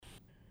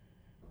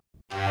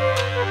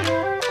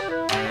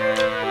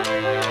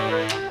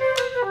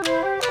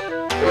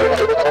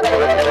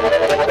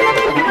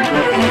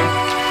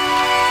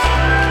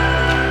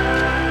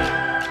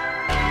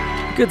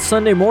Good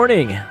Sunday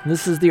morning.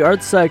 This is the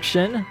Arts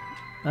Section.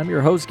 I'm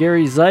your host,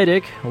 Gary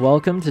Zidek.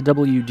 Welcome to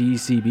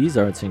WDCB's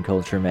Arts and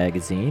Culture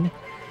magazine.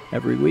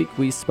 Every week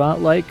we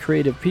spotlight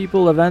creative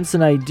people, events,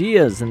 and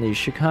ideas in the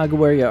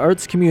Chicago area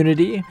arts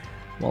community,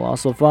 while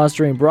also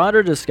fostering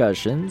broader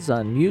discussions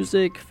on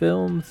music,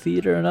 film,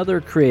 theater, and other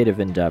creative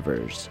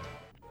endeavors.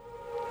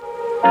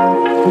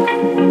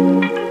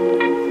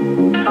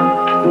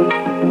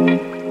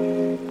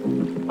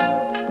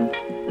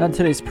 On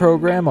today's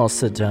program, I'll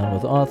sit down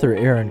with author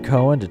Aaron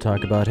Cohen to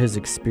talk about his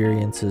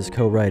experiences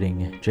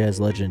co-writing jazz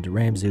legend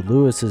Ramsey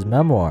Lewis's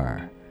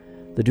memoir.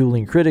 The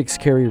Dueling Critics,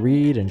 Kerry,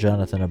 Reid, and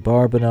Jonathan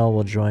Abarbanel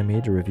will join me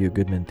to review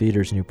Goodman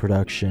Theater's new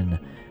production,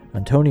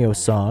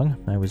 Antonio's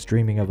song, I Was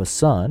Dreaming of a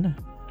Son.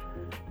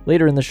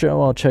 Later in the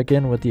show, I'll check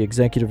in with the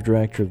executive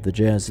director of the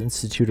Jazz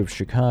Institute of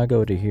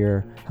Chicago to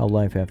hear how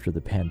life after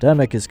the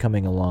pandemic is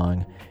coming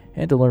along,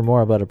 and to learn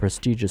more about a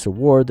prestigious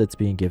award that's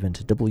being given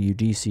to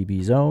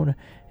WDCB's own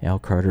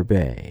Carter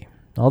Bey.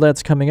 All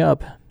that's coming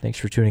up. Thanks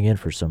for tuning in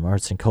for some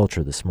arts and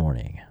culture this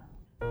morning.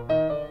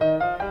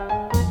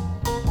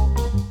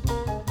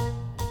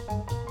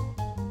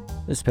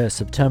 This past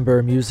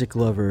September, music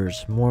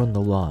lovers mourned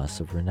the loss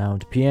of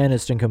renowned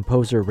pianist and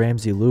composer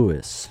Ramsey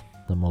Lewis.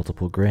 The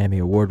multiple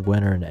Grammy Award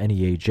winner and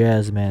NEA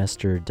jazz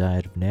master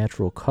died of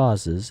natural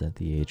causes at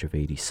the age of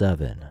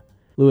 87.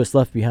 Lewis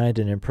left behind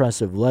an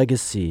impressive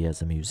legacy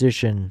as a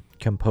musician,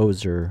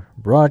 composer,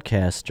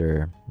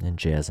 broadcaster, and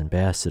jazz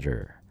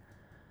ambassador.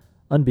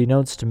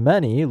 Unbeknownst to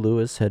many,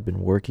 Lewis had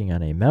been working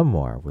on a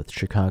memoir with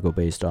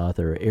Chicago-based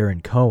author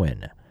Aaron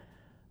Cohen.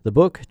 The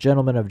book,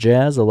 Gentlemen of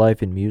Jazz, A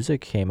Life in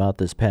Music, came out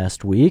this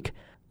past week.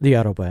 The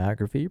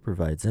autobiography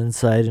provides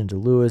insight into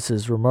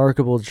Lewis's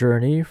remarkable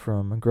journey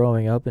from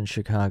growing up in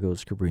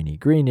Chicago's Cabrini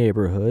Green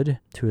neighborhood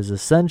to his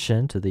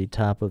ascension to the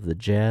top of the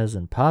jazz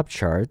and pop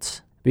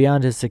charts.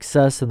 Beyond his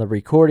success in the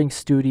recording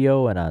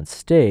studio and on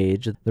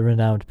stage, the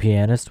renowned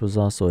pianist was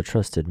also a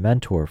trusted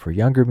mentor for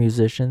younger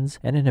musicians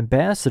and an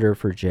ambassador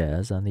for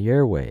jazz on the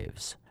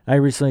airwaves. I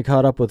recently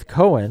caught up with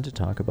Cohen to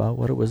talk about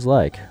what it was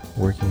like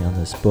working on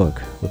this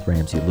book with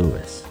Ramsey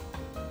Lewis.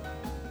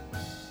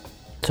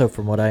 So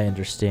from what I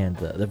understand,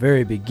 the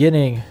very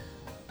beginning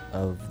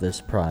of this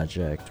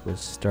project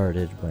was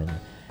started when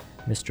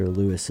Mr.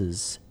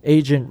 Lewis's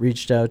agent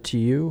reached out to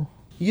you.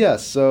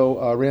 Yes,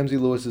 so Ramsey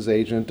Lewis's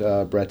agent,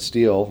 Brett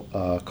Steele,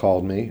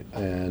 called me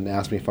and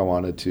asked me if I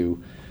wanted to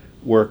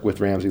work with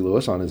Ramsey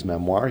Lewis on his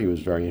memoir. He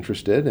was very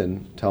interested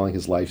in telling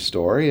his life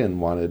story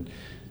and wanted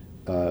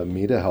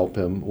me to help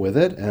him with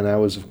it, and I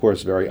was, of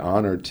course, very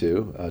honored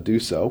to do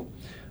so.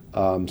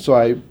 So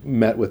I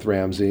met with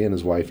Ramsey and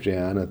his wife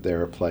Jan at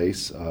their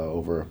place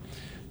over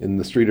in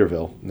the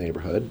Streeterville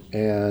neighborhood,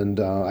 and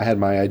I had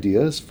my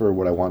ideas for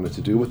what I wanted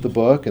to do with the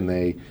book, and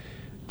they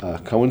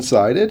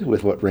coincided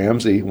with what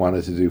Ramsey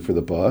wanted to do for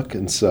the book,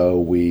 and so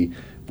we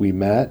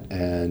met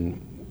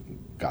and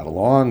got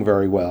along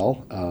very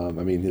well.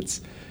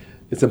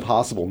 It's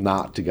impossible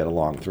not to get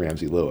along with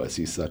Ramsey Lewis.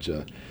 He's such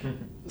a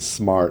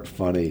smart,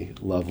 funny,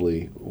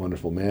 lovely,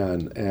 wonderful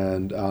man.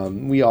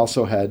 And we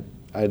also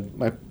I had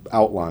my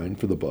outline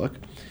for the book,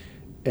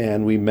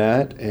 and we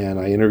met, and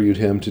I interviewed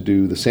him to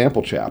do the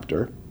sample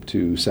chapter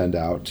to send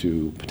out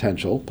to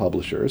potential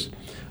publishers,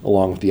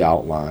 along with the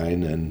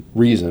outline and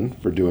reason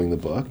for doing the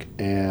book,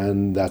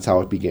 and that's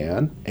how it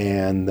began.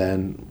 And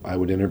then I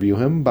would interview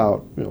him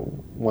about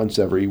once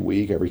every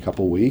week, every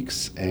couple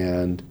weeks,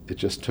 and it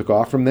just took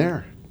off from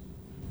there.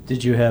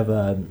 Did you have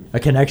a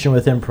connection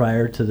with him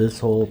prior to this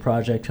whole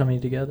project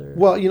coming together?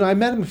 Well, I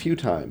met him a few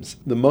times.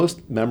 The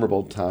most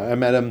memorable time, I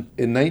met him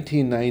in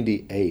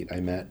 1998. I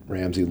met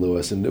Ramsey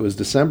Lewis, and it was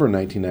December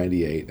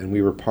 1998, and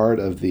we were part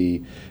of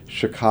the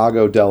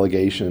Chicago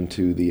delegation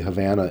to the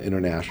Havana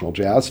International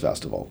Jazz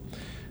Festival.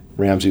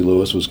 Ramsey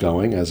Lewis was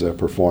going as a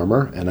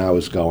performer, and I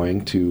was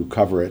going to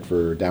cover it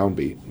for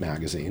Downbeat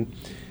magazine.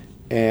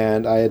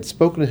 And I had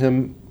spoken to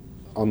him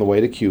on the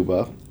way to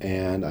Cuba,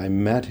 and I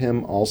met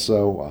him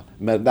also,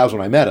 that was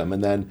when I met him,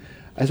 and then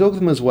I spoke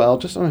with him as well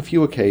just on a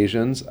few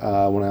occasions.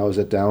 When I was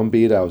at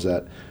Downbeat, I was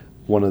at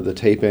one of the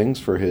tapings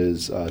for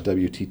his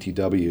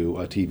WTTW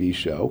TV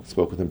show.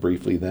 Spoke with him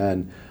briefly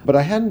then, but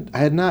I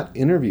had not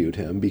interviewed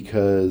him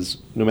because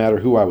no matter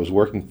who I was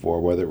working for,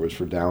 whether it was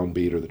for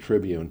Downbeat or the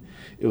Tribune,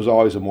 it was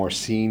always a more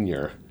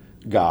senior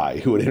guy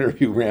who would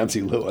interview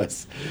Ramsey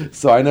Lewis.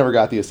 So I never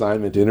got the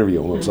assignment to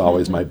interview him. It was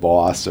always my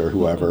boss or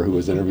whoever who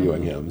was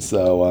interviewing him.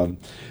 So,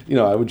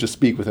 I would just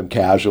speak with him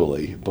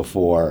casually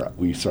before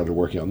we started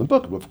working on the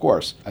book. But of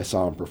course, I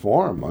saw him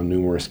perform on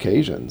numerous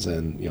occasions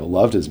and,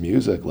 loved his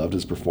music, loved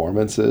his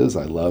performances.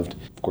 I loved,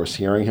 of course,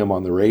 hearing him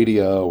on the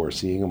radio or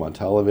seeing him on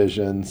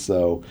television.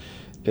 So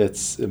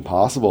it's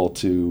impossible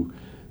to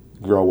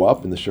grow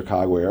up in the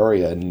Chicago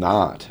area and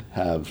not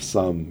have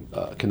some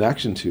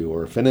connection to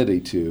or affinity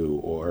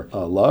to or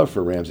love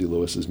for Ramsey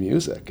Lewis's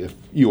music if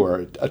you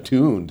are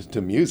attuned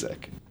to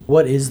music.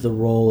 What is the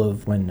role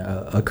of when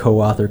a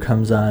co-author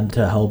comes on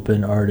to help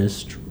an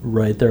artist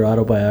write their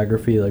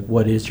autobiography? Like,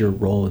 what is your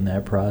role in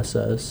that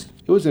process?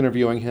 It was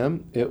interviewing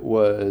him. It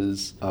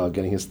was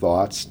getting his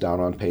thoughts down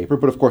on paper.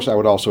 But of course, I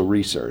would also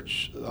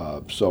research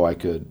so I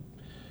could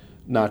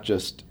not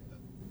just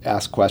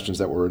ask questions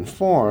that were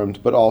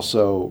informed, but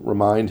also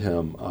remind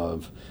him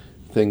of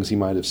things he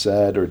might have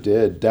said or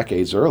did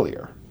decades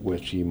earlier,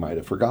 which he might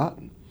have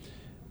forgotten.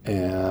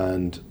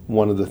 And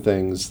one of the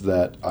things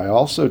that I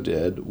also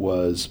did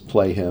was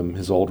play him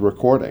his old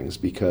recordings,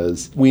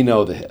 because we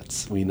know the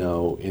hits. We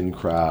know In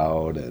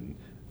Crowd and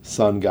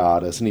Sun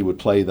Goddess, and he would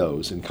play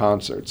those in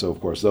concert. So, of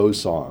course, those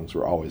songs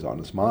were always on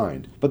his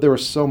mind. But there were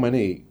so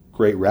many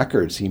great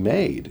records he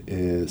made,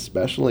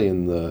 especially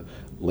in the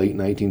late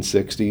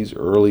 1960s,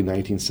 early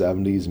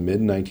 1970s,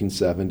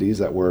 mid-1970s,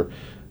 that were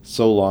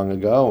so long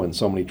ago, and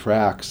so many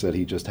tracks that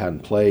he just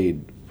hadn't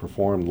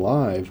performed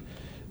live,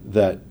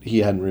 that he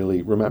hadn't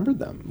really remembered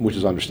them, which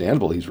is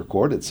understandable. He's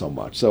recorded so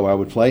much. So I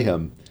would play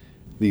him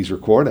these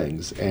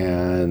recordings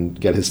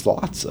and get his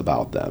thoughts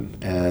about them.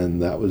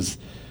 And that was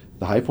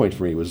the high point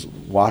for me, was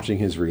watching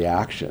his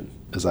reaction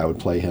as I would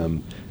play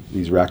him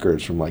these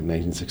records from like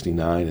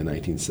 1969 and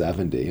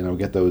 1970, and I would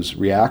get those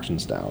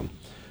reactions down.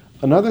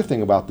 Another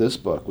thing about this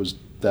book was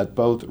that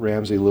both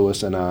Ramsey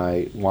Lewis and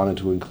I wanted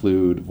to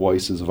include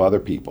voices of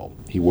other people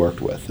he worked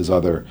with,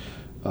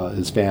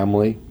 his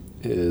family,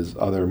 his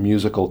other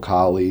musical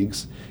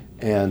colleagues,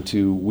 and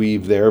to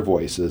weave their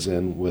voices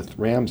in with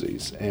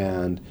Ramsey's.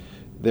 And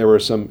there were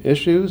some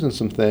issues and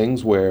some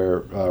things where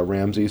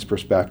Ramsey's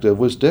perspective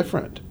was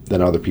different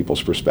than other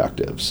people's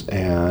perspectives.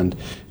 And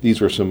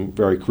these were some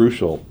very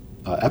crucial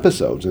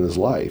episodes in his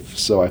life.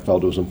 So I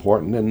felt it was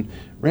important. And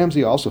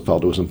Ramsey also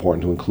felt it was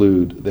important to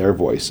include their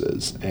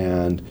voices.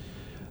 And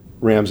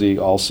Ramsey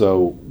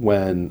also,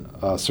 when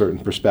a certain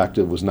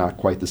perspective was not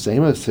quite the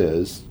same as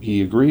his,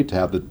 he agreed to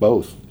have it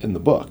both in the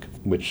book,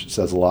 which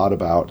says a lot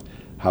about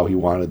how he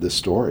wanted this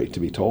story to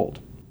be told.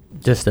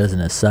 Just as an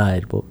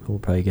aside, we'll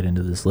probably get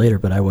into this later,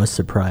 but I was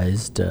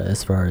surprised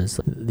as far as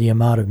the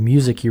amount of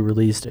music he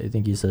released. I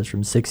think he says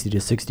from 60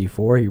 to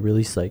 64, he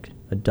released like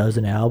a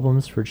dozen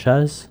albums for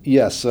chess.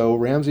 Yes, so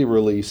Ramsey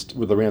released,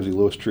 with the Ramsey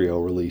Lewis Trio,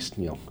 released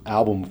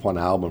album upon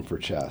album for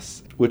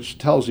chess, which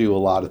tells you a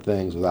lot of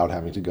things without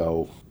having to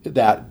go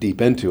that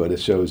deep into it. It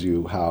shows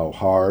you how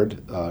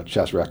hard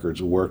Chess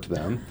Records worked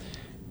them.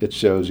 It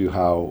shows you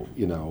how,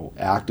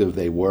 active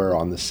they were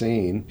on the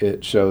scene.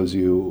 It shows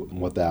you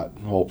what that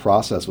whole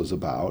process was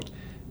about.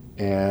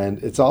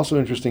 And it's also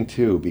interesting,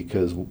 too,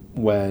 because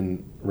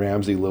when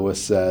Ramsey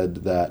Lewis said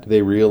that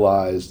they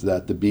realized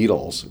that the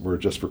Beatles were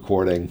just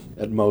recording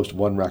at most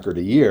one record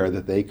a year,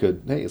 that they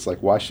could, hey, it's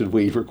like, why should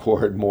we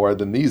record more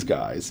than these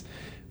guys?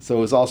 So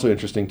it was also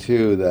interesting,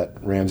 too, that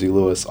Ramsey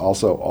Lewis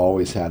also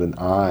always had an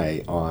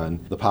eye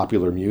on the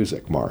popular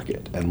music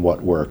market and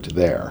what worked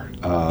there,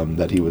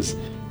 that he was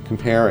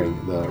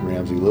comparing the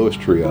Ramsey Lewis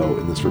Trio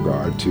in this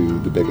regard to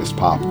the biggest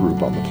pop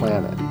group on the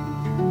planet.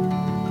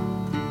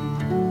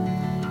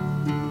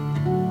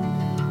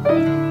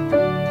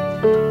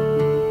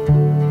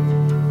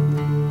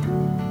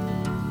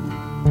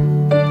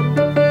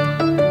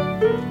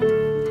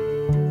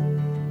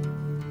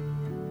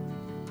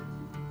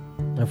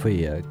 If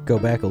we go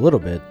back a little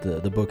bit,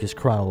 the book is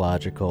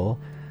chronological.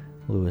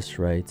 Lewis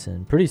writes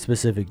in pretty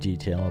specific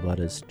detail about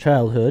his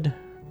childhood,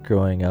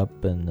 growing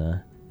up in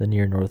the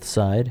near North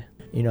Side.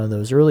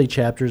 Those early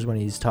chapters when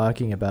he's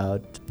talking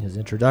about his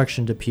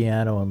introduction to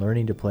piano and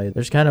learning to play,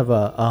 there's kind of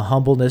a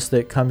humbleness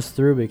that comes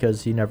through,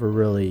 because he never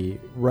really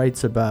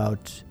writes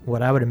about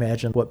what I would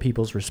imagine what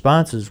people's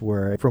responses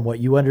were. From what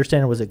you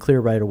understand, was it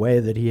clear right away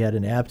that he had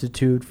an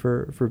aptitude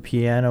for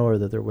piano, or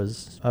that there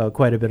was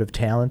quite a bit of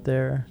talent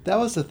there? That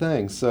was the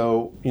thing.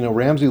 So,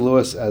 Ramsey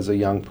Lewis, as a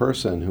young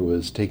person who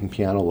was taking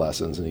piano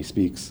lessons, and he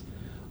speaks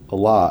a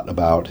lot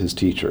about his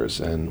teachers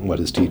and what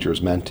his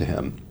teachers meant to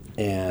him.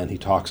 And he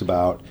talks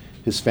about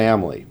his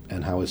family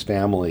and how his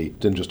family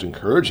didn't just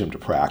encourage him to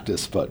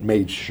practice, but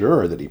made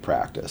sure that he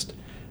practiced.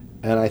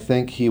 And I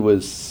think he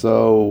was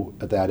so,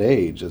 at that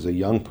age, as a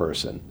young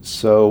person,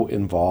 so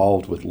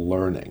involved with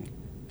learning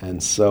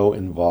and so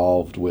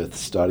involved with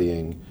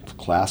studying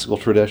classical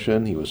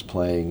tradition. He was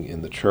playing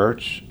in the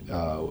church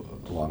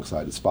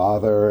alongside his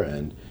father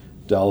and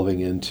delving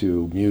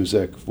into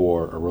music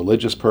for a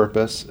religious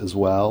purpose as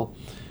well.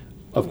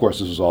 Of course,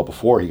 this was all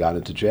before he got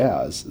into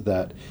jazz,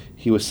 that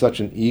he was such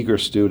an eager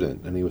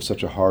student and he was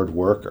such a hard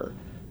worker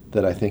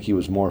that I think he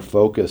was more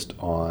focused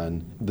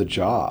on the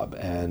job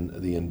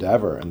and the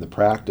endeavor and the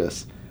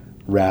practice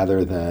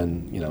rather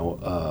than,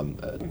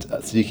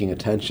 seeking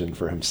attention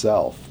for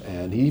himself.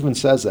 And he even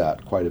says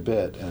that quite a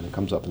bit, and it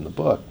comes up in the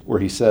book, where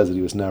he says that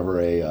he was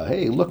never a,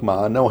 hey, look,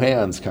 Ma, no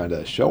hands kind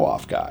of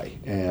show-off guy.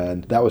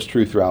 And that was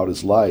true throughout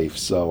his life,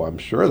 so I'm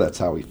sure that's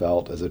how he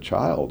felt as a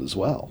child as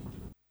well.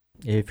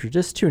 If you're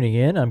just tuning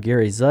in, I'm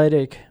Gary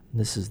Zidek.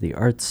 This is the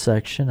arts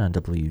section on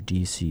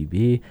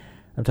WDCB.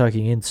 I'm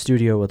talking in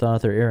studio with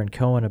author Aaron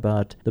Cohen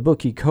about the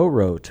book he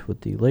co-wrote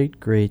with the late,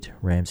 great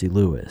Ramsey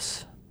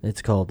Lewis.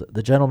 It's called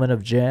The Gentleman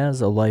of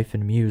Jazz, A Life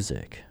in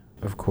Music.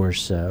 Of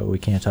course, we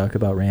can't talk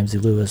about Ramsey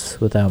Lewis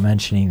without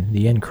mentioning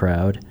the In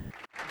Crowd.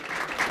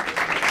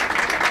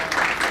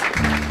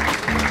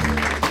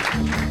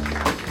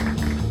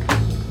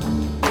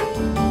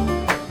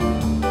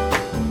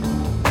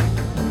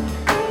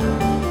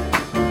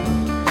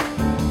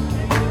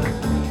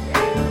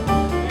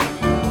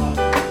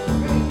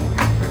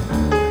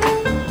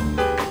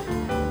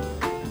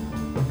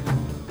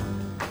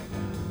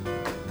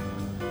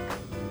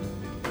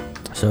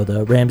 So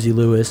the Ramsey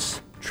Lewis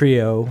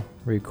trio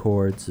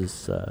records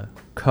this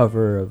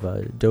cover of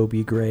a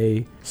Dobie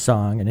Gray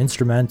song, an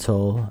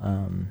instrumental,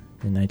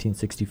 in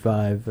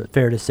 1965.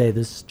 Fair to say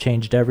this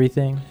changed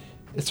everything?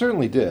 It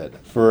certainly did.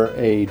 For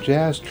a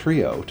jazz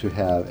trio to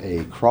have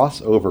a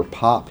crossover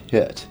pop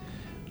hit,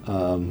 at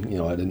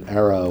an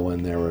era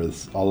when there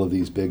was all of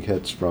these big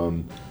hits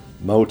from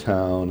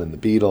Motown and the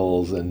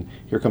Beatles, and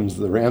here comes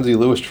the Ramsey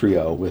Lewis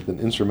trio with an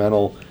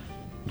instrumental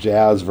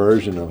jazz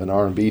version of an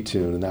R&B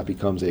tune, and that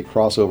becomes a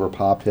crossover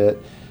pop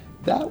hit.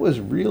 That was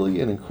really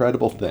an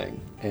incredible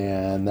thing,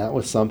 and that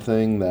was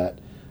something that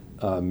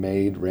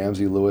made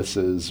Ramsey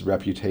Lewis's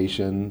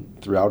reputation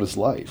throughout his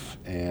life,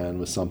 and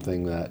was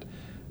something that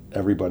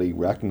everybody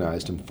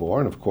recognized him for.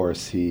 And of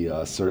course, he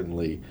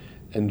certainly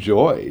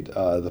enjoyed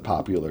the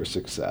popular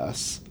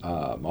success,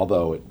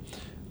 although it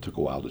took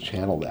a while to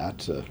channel that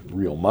to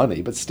real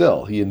money, but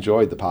still, he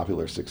enjoyed the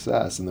popular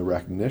success and the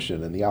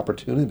recognition and the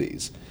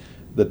opportunities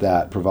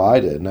that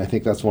provided. And I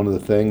think that's one of the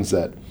things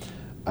that,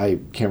 I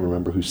can't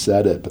remember who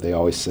said it, but they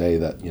always say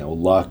that,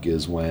 luck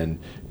is when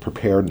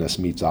preparedness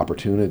meets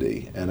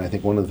opportunity. And I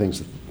think one of the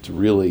things to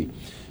really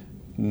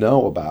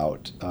know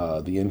about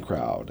the In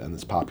Crowd and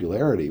its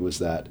popularity was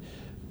that,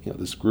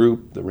 this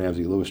group, the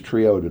Ramsey Lewis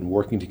trio, had been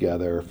working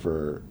together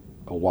for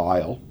a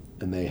while,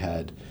 and they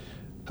had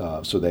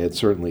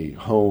certainly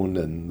honed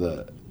and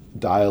the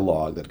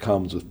dialogue that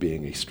comes with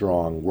being a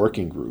strong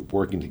working group,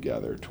 working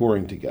together,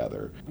 touring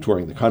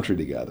the country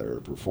together,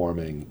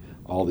 performing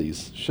all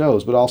these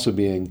shows, but also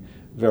being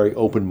very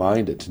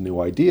open-minded to new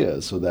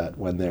ideas, so that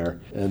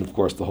and of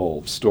course the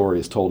whole story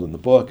is told in the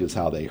book, is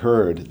how they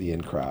heard the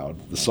In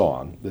Crowd, the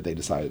song that they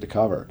decided to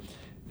cover.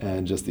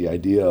 And just the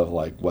idea of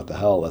what the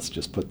hell, let's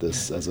just put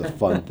this as a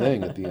fun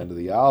thing at the end of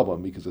the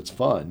album because it's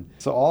fun.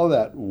 So all of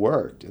that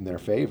worked in their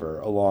favor,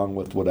 along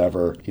with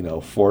whatever,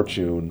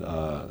 fortune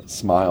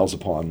smiles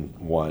upon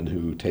one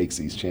who takes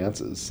these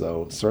chances.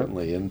 So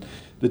certainly, and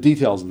the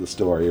details of the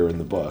story are in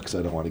the book, so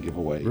I don't want to give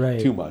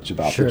away too much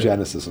about the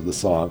genesis of the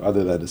song,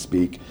 other than to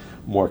speak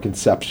more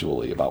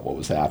conceptually about what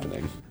was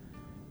happening.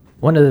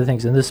 One of the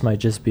things, and this might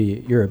just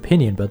be your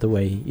opinion, but the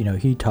way,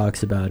 he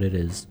talks about it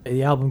is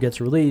the album gets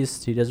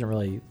released, he doesn't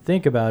really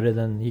think about it,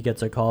 then he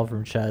gets a call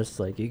from Chess,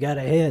 you got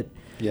a hit.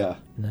 Yeah.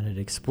 And then it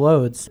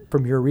explodes.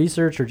 From your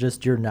research or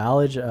just your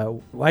knowledge,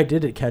 why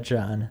did it catch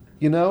on?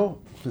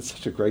 It's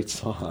such a great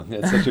song.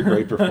 It's such a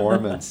great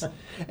performance.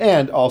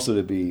 And also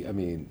to be,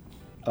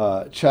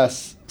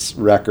 Chess'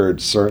 record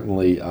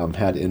certainly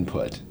had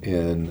input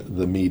in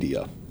the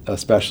media,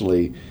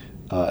 especially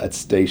at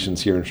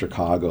stations here in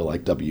Chicago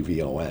like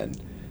WVON.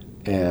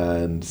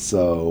 And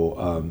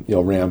so,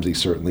 Ramsey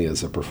certainly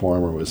as a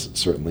performer was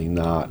certainly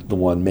not the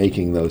one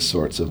making those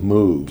sorts of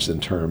moves in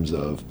terms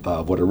of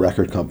what a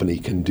record company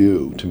can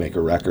do to make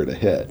a record a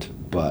hit.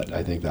 But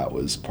I think that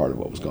was part of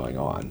what was going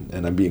on.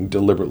 And I'm being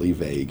deliberately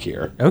vague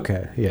here.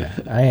 Okay, yeah,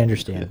 I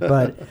understand.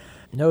 But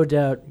no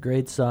doubt,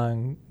 great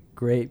song,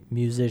 great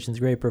musicians,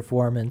 great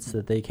performance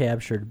that they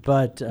captured.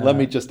 But let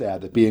me just add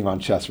that being on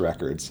Chess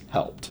Records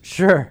helped.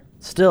 Sure.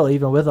 Still,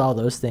 even with all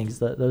those things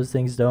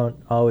don't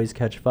always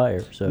catch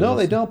fire. So no,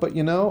 they don't. But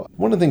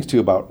one of the things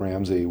too about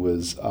Ramsey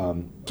was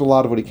a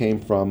lot of what he came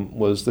from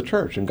was the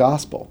church and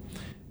gospel,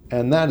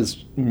 and that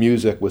is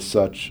music with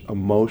such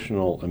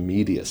emotional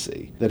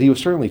immediacy that he was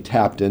certainly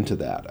tapped into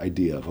that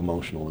idea of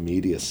emotional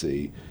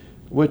immediacy,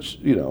 which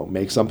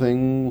makes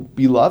something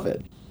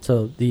beloved.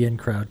 So the In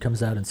Crowd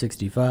comes out in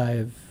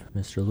 '65.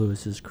 Mr.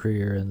 Lewis's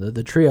career, and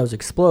the trios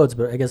explodes,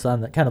 but I guess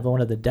on the kind of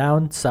one of the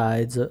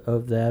downsides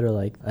of that,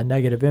 or a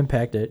negative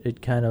impact,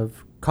 it kind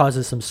of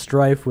causes some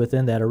strife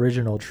within that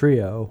original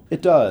trio.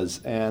 It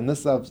does, and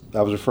this I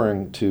was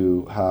referring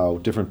to how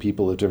different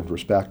people have different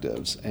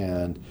perspectives,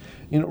 and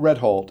Red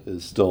Holt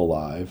is still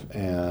alive,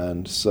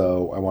 and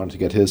so I wanted to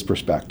get his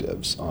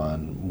perspectives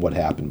on what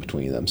happened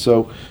between them.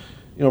 So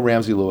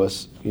Ramsey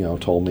Lewis,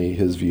 told me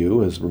his view,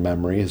 his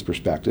memory, his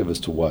perspective as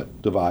to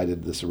what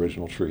divided this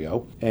original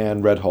trio.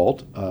 And Red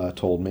Holt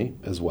told me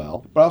as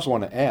well. But I also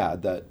want to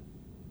add that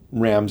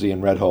Ramsey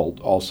and Red Holt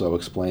also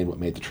explained what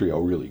made the trio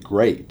really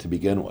great to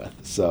begin with.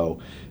 So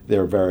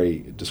they're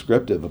very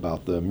descriptive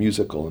about the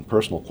musical and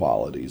personal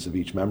qualities of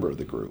each member of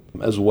the group,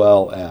 as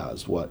well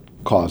as what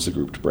caused the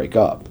group to break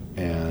up.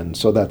 And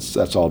so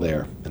that's all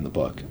there in the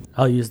book.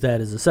 I'll use that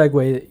as a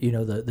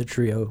segue. The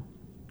trio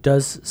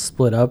does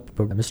split up,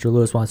 but Mr.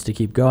 Lewis wants to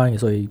keep going,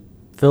 so he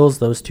fills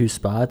those two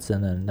spots,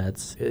 and then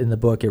that's in the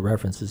book. It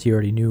references he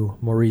already knew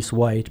Maurice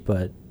White,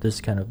 but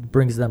this kind of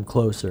brings them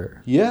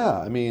closer.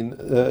 Yeah,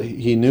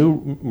 he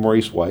knew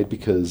Maurice White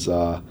because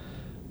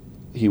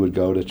he would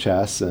go to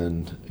chess,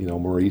 and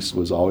Maurice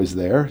was always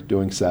there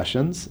doing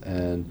sessions,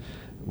 and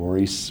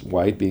Maurice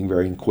White being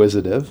very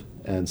inquisitive,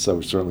 and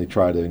so certainly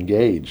try to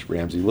engage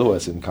Ramsey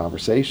Lewis in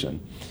conversation.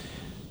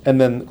 And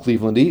then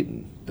Cleveland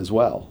Eaton as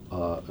well,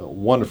 a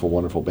wonderful,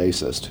 wonderful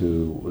bassist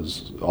who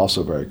was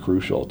also very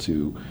crucial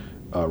to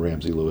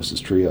Ramsey Lewis's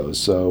trios.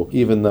 So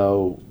even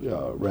though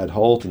Red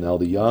Holt and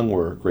L.D. Young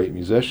were great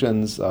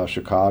musicians,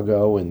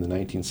 Chicago in the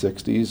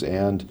 1960s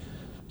and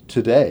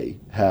today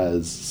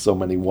has so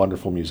many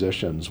wonderful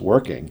musicians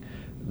working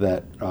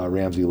that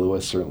Ramsey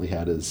Lewis certainly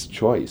had his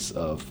choice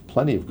of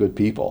plenty of good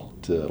people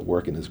to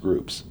work in his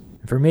groups.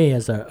 For me,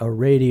 as a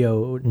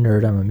radio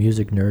nerd, I'm a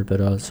music nerd, but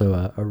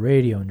also a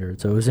radio nerd,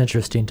 so it was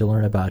interesting to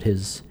learn about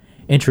his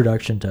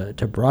introduction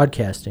to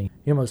broadcasting.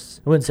 He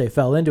almost, I wouldn't say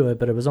fell into it,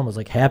 but it was almost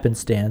like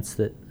happenstance,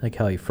 that like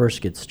how he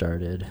first gets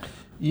started.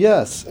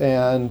 Yes,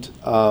 and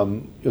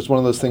it was one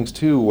of those things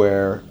too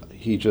where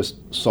he just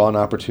saw an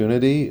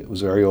opportunity,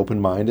 was very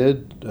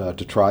open-minded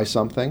to try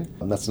something.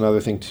 And that's another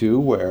thing too,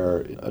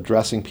 where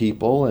addressing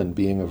people and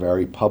being a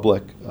very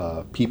public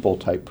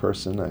people-type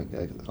person, I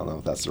don't know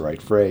if that's the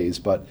right phrase,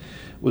 but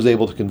was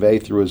able to convey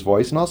through his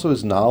voice, and also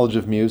his knowledge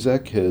of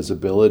music, his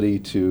ability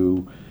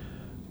to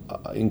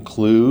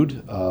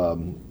include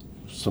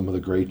some of the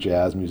great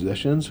jazz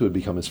musicians who had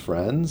become his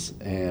friends,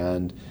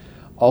 and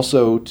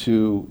also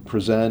to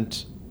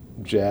present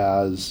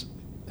jazz,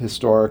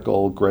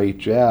 historical great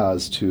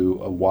jazz, to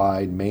a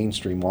wide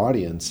mainstream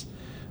audience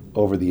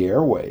over the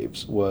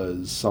airwaves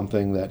was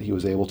something that he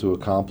was able to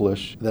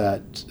accomplish.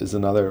 That is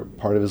another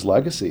part of his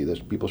legacy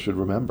that people should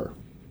remember.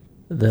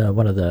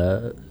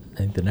 I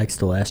think the next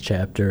to last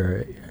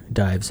chapter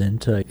dives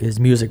into his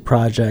music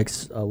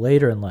projects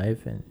later in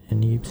life,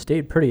 and he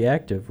stayed pretty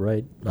active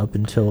right up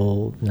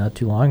until not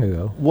too long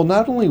ago. Well,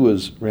 not only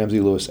was Ramsey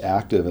Lewis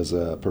active as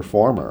a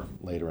performer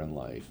later in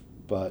life,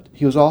 but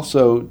he was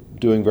also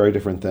doing very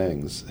different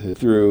things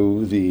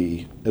through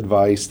the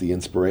advice, the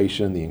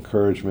inspiration, the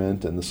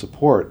encouragement, and the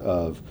support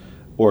of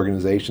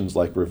organizations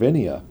like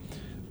Ravinia.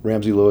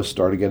 Ramsey Lewis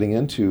started getting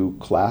into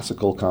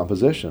classical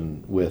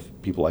composition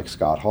with people like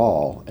Scott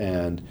Hall,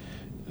 and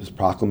his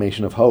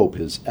Proclamation of Hope,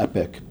 his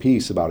epic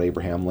piece about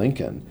Abraham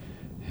Lincoln,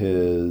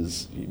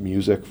 his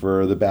music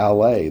for the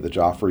ballet, the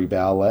Joffrey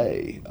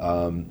Ballet.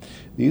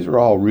 These are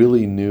all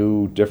really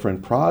new,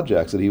 different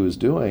projects that he was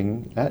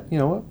doing at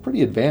a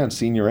pretty advanced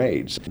senior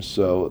age.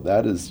 So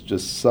that is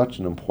just such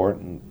an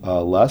important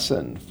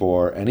lesson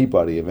for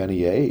anybody of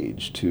any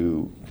age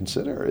to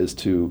consider, is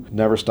to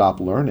never stop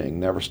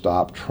learning, never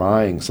stop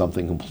trying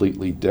something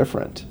completely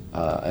different,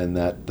 and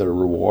that the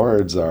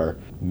rewards are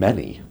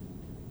many.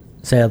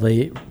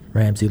 Sadly,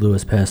 Ramsey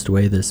Lewis passed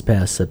away this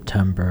past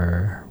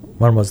September.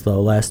 When was the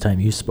last time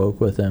you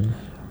spoke with him?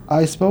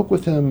 I spoke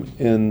with him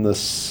in the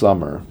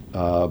summer,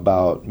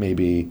 about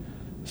maybe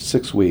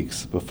 6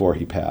 weeks before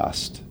he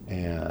passed,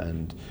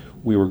 and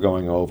we were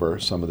going over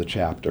some of the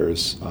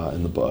chapters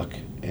in the book,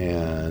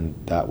 and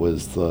that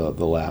was the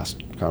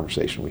last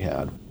conversation we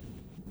had.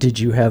 Did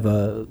you have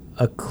a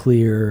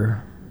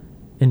clear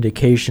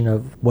indication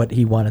of what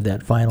he wanted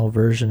that final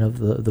version of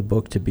the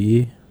book to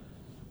be?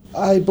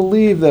 I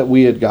believe that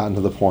we had gotten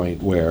to the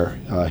point where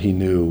he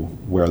knew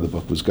where the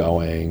book was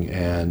going,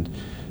 and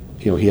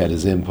he had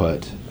his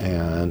input,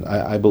 and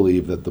I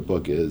believe that the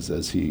book is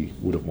as he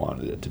would have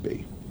wanted it to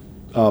be.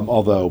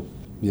 Although,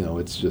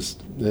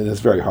 it's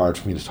very hard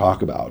for me to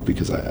talk about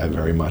because I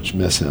very much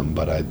miss him,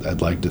 but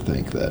I'd like to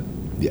think that,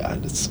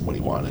 it's what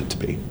he wanted it to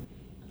be.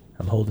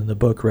 I'm holding the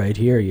book right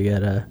here. You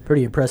got a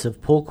pretty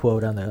impressive pull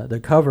quote on the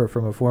cover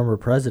from a former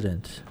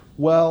president.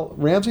 Well,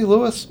 Ramsey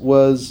Lewis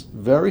was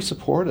very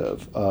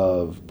supportive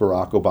of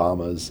Barack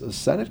Obama's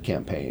Senate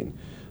campaign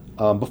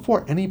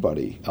before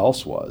anybody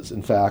else was.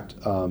 In fact,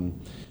 I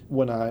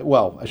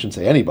shouldn't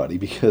say anybody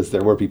because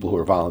there were people who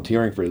were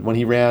volunteering for it. When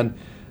he ran,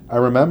 I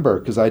remember,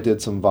 because I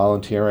did some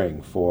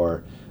volunteering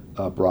for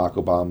Barack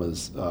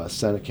Obama's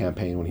Senate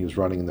campaign when he was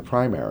running in the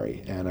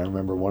primary. And I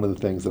remember one of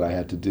the things that I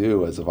had to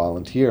do as a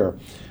volunteer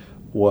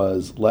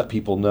was let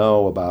people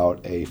know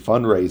about a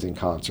fundraising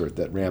concert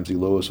that Ramsey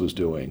Lewis was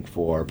doing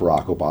for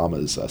Barack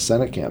Obama's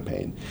Senate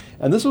campaign.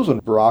 And this was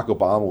when Barack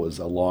Obama was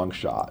a long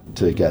shot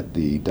to get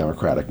the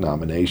Democratic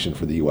nomination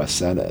for the U.S.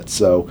 Senate.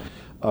 So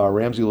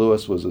Ramsey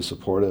Lewis was a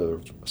supporter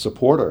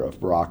of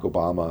Barack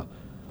Obama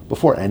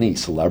before any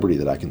celebrity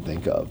that I can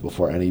think of,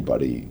 before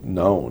anybody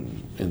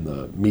known in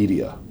the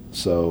media.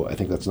 So I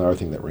think that's another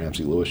thing that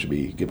Ramsey Lewis should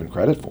be given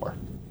credit for.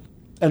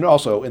 And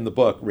also in the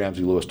book,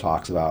 Ramsey Lewis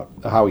talks about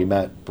how he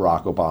met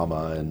Barack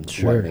Obama and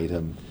what made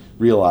him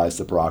realize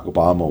that Barack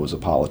Obama was a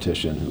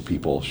politician who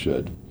people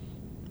should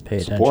pay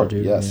support.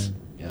 Attention to. Yes.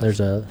 Yeah.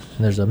 Yes.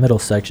 There's a middle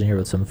section here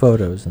with some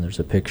photos, and there's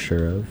a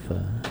picture of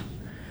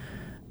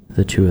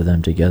the two of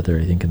them together,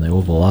 I think, in the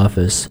Oval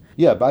Office.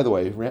 Yeah, by the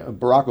way,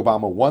 Barack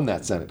Obama won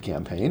that Senate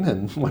campaign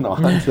and went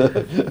on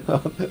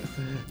to...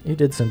 He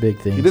did some big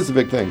things. He did some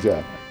big things,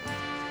 yeah.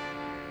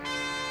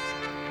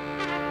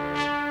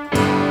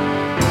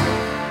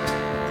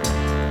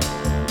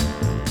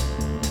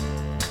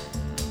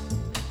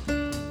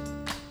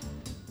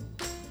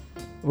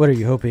 What are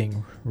you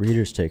hoping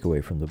readers take away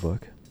from the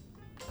book?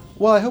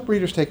 Well, I hope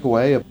readers take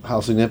away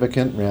how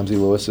significant Ramsey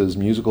Lewis's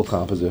musical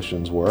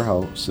compositions were,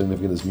 how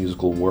significant his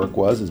musical work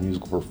was, his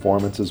musical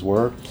performances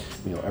were,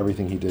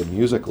 everything he did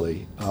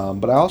musically.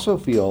 But I also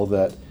feel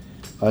that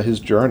his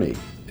journey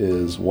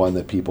is one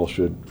that people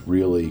should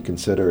really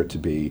consider to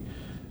be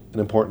an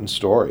important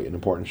story, an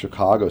important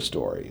Chicago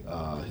story.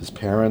 His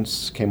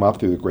parents came up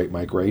through the Great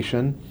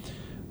Migration,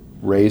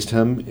 raised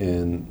him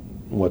in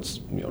what's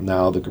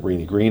now the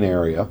Cabrini Green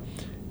area,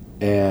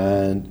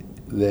 and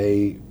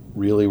they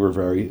really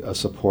were a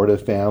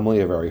supportive family,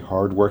 a very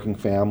hardworking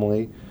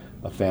family,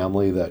 a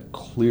family that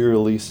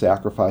clearly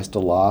sacrificed a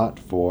lot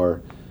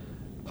for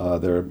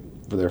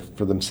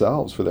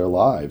themselves, for their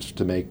lives,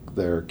 to make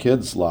their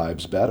kids'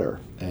 lives better,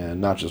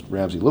 and not just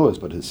Ramsey Lewis,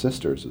 but his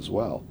sisters as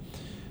well.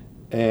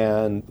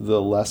 And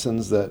the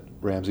lessons that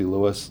Ramsey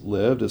Lewis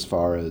lived as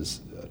far as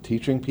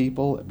teaching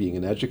people, being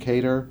an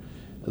educator,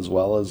 as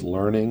well as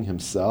learning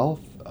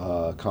himself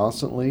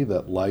constantly,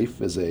 that life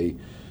is a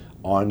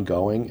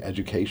ongoing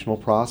educational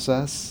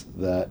process,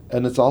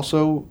 and it's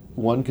also,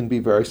 one can be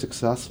very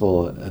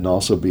successful and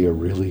also be a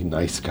really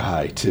nice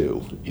guy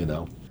too,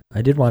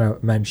 I did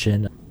want to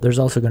mention there's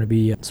also going to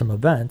be some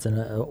events,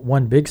 and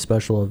one big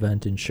special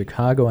event in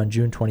Chicago on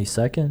June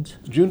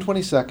 22nd. June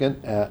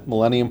 22nd at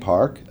Millennium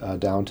Park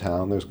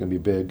downtown. There's going to be a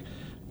big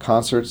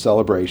concert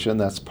celebration.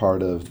 That's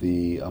part of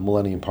the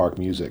Millennium Park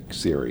Music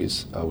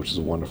Series, which is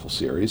a wonderful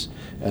series.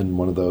 And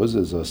one of those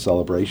is a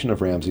celebration of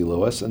Ramsey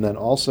Lewis. And then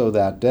also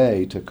that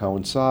day, to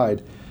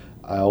coincide,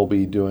 I'll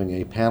be doing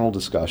a panel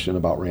discussion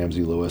about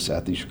Ramsey Lewis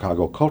at the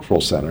Chicago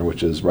Cultural Center,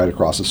 which is right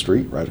across the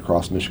street, right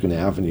across Michigan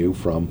Avenue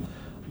from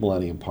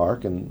Millennium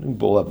Park. And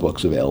we'll have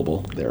books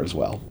available there as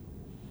well.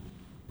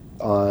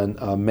 On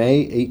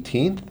May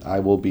 18th, I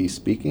will be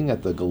speaking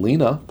at the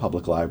Galena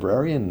Public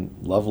Library in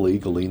lovely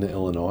Galena,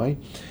 Illinois.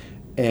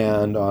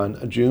 And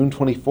on June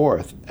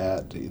 24th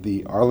at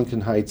the Arlington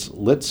Heights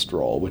Lit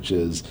Stroll, which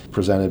is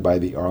presented by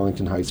the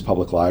Arlington Heights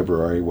Public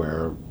Library,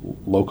 where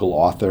local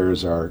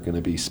authors are going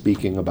to be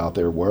speaking about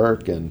their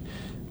work and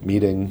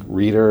meeting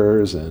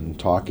readers and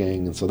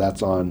talking. And so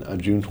that's on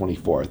June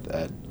 24th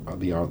at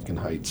the Arlington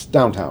Heights,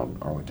 downtown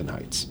Arlington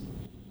Heights.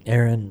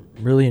 Aaron,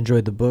 really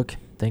enjoyed the book.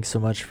 Thanks so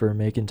much for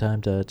making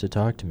time to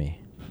talk to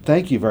me.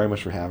 Thank you very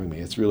much for having me.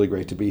 It's really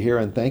great to be here,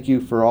 and thank you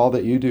for all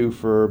that you do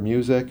for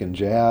music and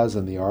jazz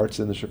and the arts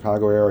in the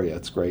Chicago area.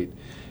 It's great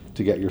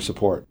to get your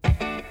support.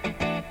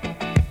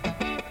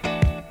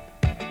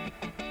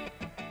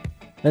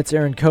 That's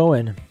Aaron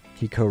Cohen.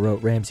 He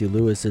co-wrote Ramsey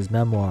Lewis's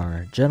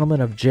memoir, Gentlemen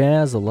of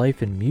Jazz, A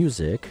Life in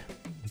Music.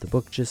 The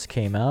book just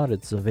came out.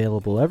 It's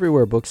available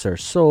everywhere books are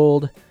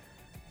sold.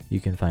 You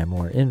can find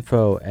more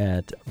info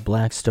at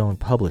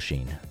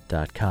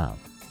blackstonepublishing.com.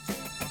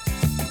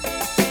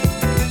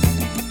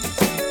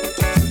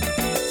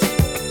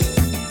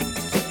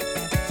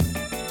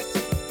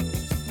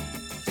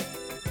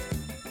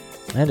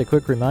 And a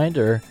quick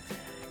reminder,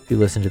 if you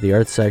listen to the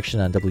arts section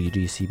on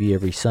WDCB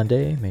every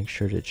Sunday, make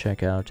sure to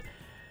check out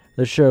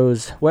the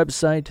show's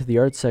website,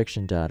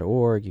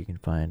 theartsection.org. You can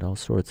find all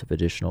sorts of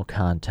additional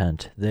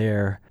content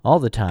there all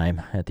the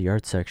time at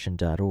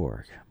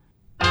theartsection.org.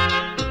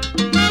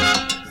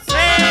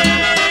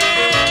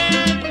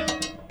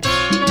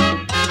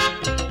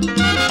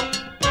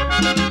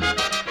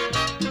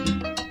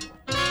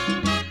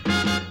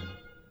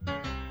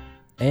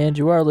 And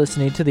you are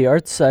listening to the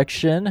Arts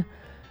Section.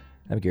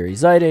 I'm Gary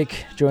Zidek.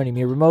 Joining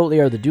me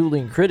remotely are the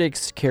Dueling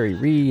Critics, Kerry,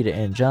 Reid,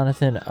 and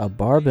Jonathan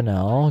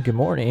Abarbanel. Good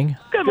morning.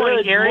 Good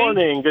morning,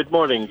 Gary. Good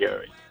morning,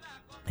 Gary.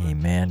 A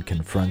man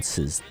confronts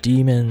his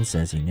demons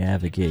as he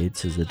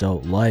navigates his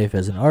adult life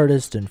as an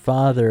artist and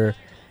father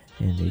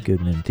in the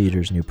Goodman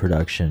Theater's new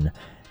production,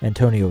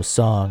 Antonio's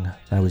song,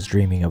 I Was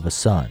Dreaming of a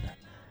Son.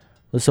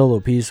 The solo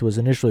piece was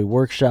initially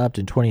workshopped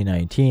in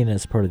 2019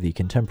 as part of the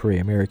Contemporary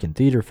American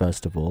Theater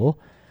Festival.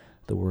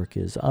 The work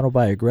is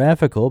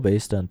autobiographical,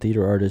 based on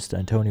theater artist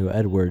Antonio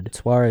Edward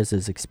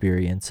Suarez's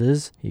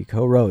experiences. He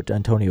co-wrote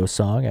Antonio's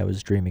song, I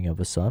Was Dreaming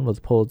of a Son,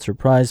 with Pulitzer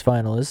Prize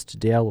finalist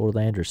Dale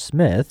Orlander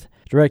Smith.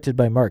 Directed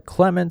by Mark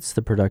Clements,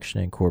 the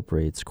production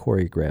incorporates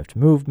choreographed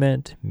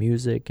movement,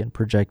 music, and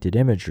projected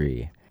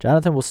imagery.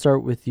 Jonathan, we'll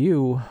start with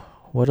you.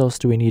 What else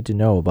do we need to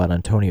know about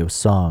Antonio's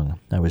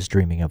song, I Was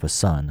Dreaming of a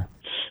Son?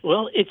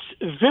 Well, it's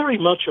very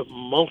much a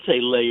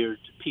multi-layered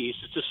piece.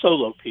 It's a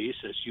solo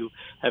piece, as you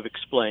have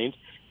explained.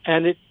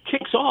 And it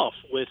kicks off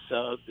with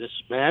this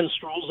man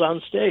strolls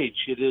on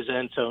stage. It is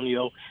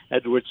Antonio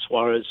Edward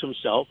Suarez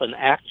himself, an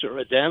actor,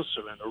 a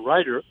dancer, and a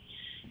writer.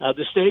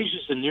 The stage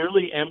is a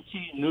nearly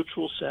empty,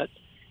 neutral set.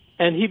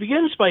 And he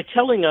begins by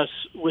telling us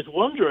with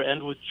wonder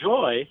and with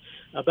joy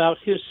about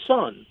his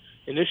son,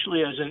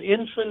 initially as an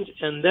infant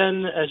and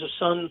then as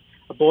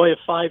a boy of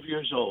 5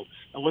 years old.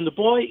 And when the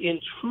boy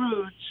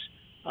intrudes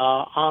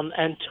on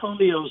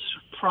Antonio's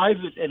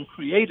private and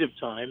creative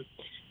time,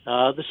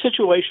 the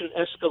situation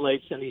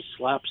escalates and he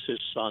slaps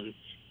his son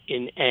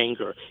in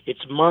anger.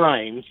 It's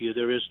mimed.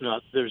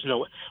 There's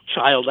no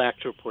child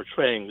actor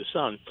portraying the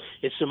son.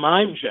 It's a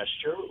mime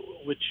gesture,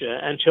 which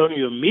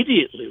Antonio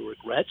immediately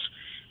regrets,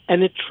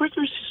 And it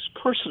triggers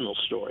his personal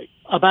story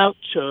about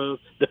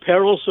the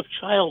perils of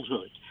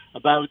childhood,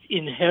 about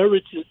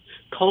inherited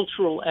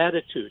cultural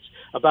attitudes,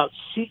 about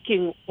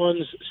seeking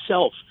one's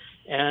self,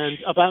 and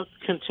about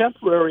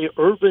contemporary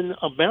urban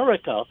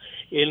America,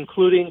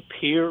 including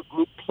peer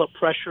group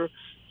pressure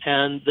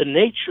and the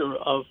nature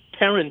of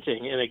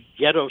parenting in a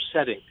ghetto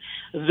setting.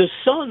 The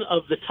son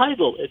of the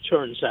title, it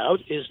turns out,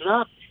 is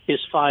not his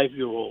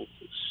 5-year-old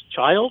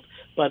child,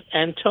 but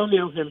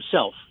Antonio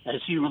himself,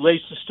 as he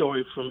relates the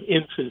story from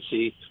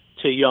infancy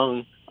to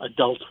young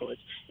adulthood.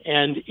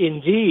 And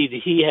indeed,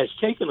 he has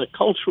taken a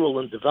cultural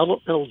and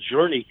developmental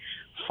journey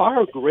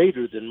far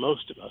greater than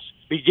most of us,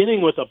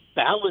 beginning with a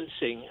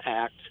balancing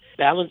act,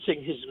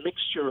 balancing his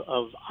mixture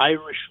of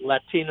Irish,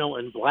 Latino,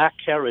 and Black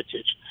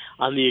heritage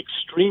on the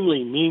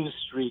extremely mean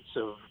streets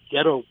of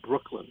ghetto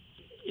Brooklyn.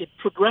 It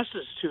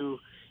progresses to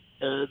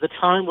the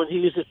time when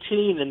he is a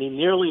teen and he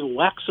nearly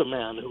whacks a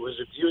man who was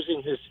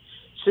abusing his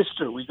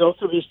sister. We go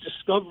through his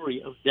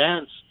discovery of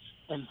dance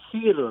and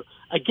theater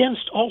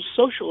against all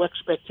social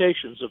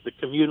expectations of the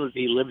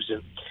community he lives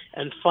in,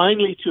 and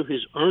finally to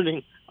his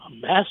earning a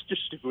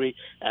master's degree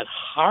at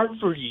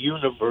Harvard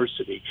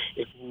University.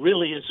 It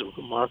really is a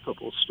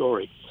remarkable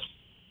story.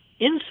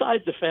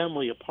 Inside the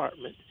family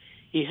apartment,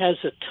 he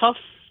has a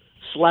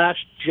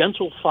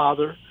tough/gentle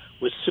father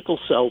with sickle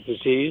cell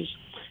disease,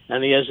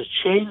 and he has a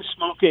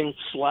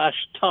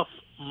chain-smoking/tough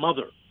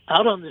mother.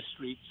 Out on the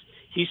streets,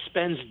 he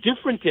spends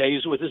different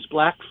days with his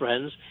Black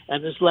friends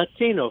and his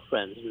Latino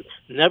friends.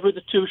 Never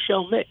the two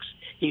shall mix.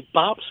 He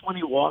bops when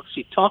he walks,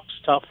 he talks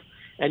tough,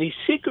 and he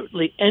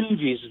secretly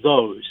envies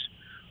those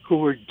who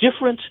were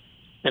different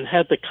and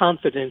had the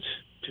confidence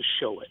to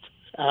show it.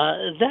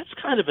 That's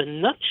kind of a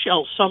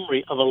nutshell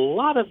summary of a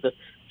lot of the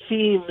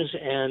themes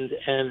and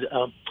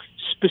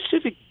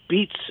specific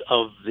beats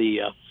of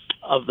the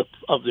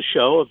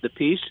show, of the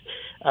piece.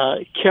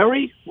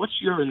 Kerry,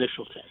 what's your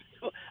initial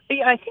take?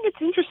 Yeah, I think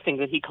it's interesting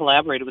that he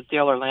collaborated with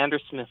Dale Orlando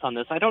Smith on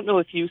this. I don't know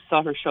if you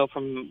saw her show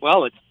from,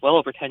 it's well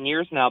over 10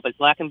 years now, but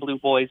Black and Blue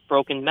Boys,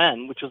 Broken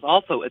Men, which was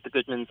also at the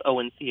Goodman's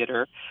Owen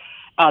Theater.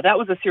 That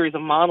was a series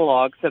of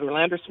monologues that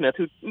Orlando Smith,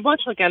 who,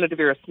 much like Anna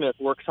Devere Smith,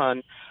 works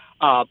on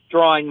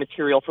drawing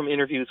material from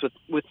interviews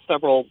with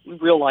several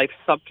real-life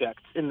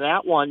subjects. In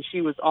that one,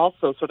 she was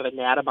also sort of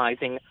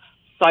anatomizing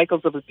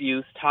cycles of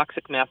abuse,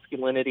 toxic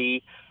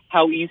masculinity,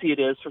 how easy it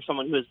is for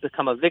someone who has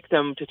become a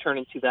victim to turn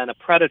into then a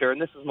predator,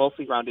 and this is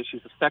mostly around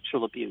issues of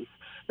sexual abuse.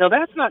 Now,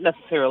 that's not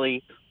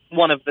necessarily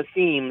one of the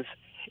themes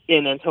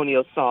in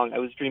Antonio's song, I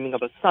Was Dreaming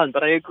of a Son,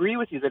 but I agree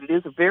with you that it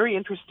is a very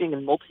interesting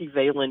and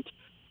multivalent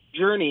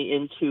journey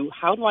into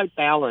how do I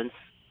balance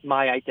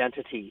my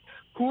identity?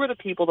 Who are the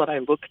people that I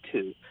look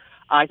to?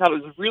 I thought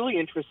it was really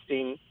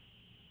interesting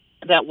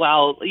that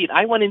while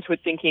I went into it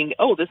thinking,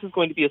 this is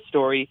going to be a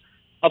story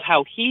of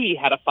how he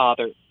had a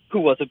father who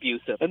was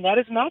abusive, and that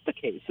is not the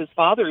case. His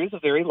father is a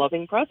very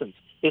loving presence.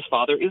 His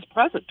father is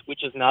present,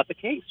 which is not the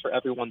case for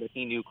everyone that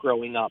he knew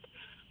growing up.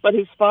 But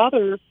his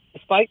father,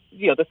 despite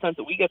the sense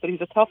that we get that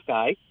he's a tough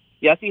guy,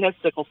 yes, he has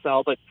sickle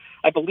cell, but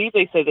I believe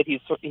they say that he's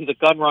a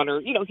gun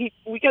runner.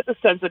 We get the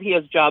sense that he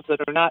has jobs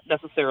that are not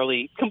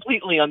necessarily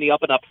completely on the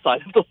up and up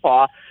side of the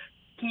law.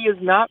 He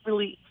is not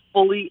really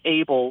fully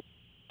able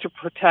to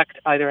protect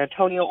either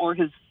Antonio or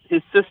his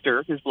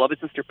sister, his beloved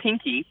sister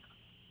Pinky,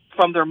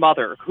 from their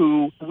mother,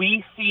 who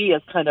we see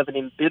as kind of an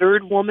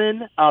embittered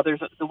woman.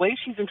 The way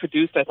she's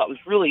introduced, I thought, was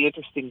really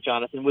interesting,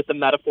 Jonathan, with the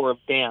metaphor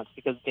of dance,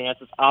 because dance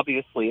is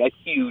obviously a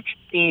huge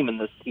theme in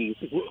this piece.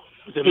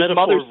 His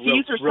mother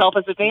sees herself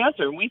as a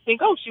dancer, and we think,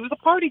 she was a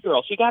party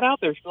girl. She got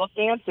out there. She loved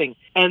dancing.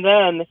 And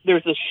then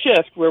there's a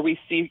shift where we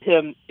see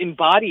him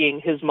embodying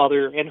his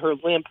mother and her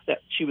limp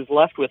that she was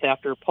left with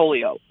after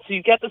polio. So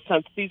you get the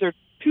sense these are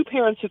two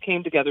parents who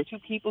came together, two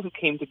people who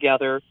came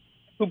together,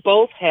 who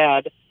both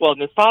had, in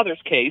his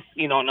father's case,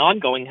 an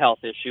ongoing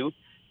health issue.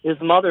 His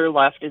mother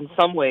left in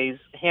some ways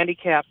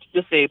handicapped,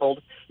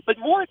 disabled, but it's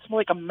more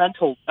like a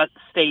mental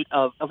state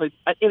of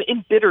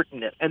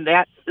embitteredness, and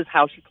that is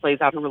how she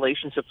plays out her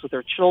relationships with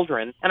her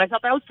children. And I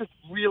thought that was just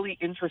really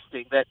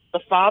interesting, that the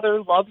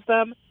father loves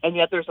them, and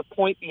yet there's a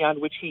point beyond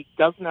which he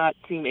does not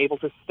seem able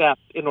to step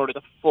in order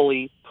to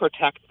fully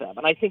protect them.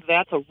 And I think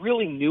that's a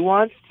really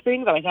nuanced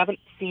thing that I haven't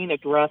seen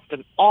addressed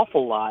an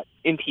awful lot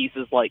in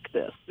pieces like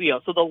this.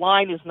 So the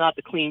line is not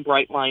the clean,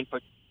 bright line for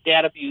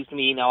dad abused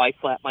me, now I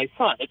slap my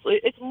son.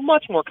 It's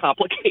much more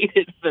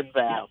complicated than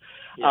that.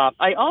 Yeah.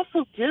 I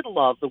also did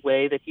love the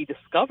way that he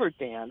discovered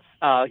dance.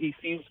 He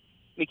sees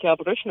Mikhail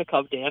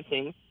Baryshnikov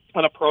dancing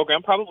on a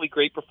program, probably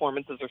Great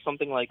Performances or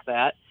something like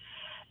that,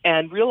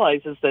 and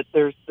realizes that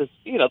there's this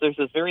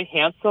very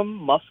handsome,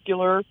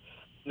 muscular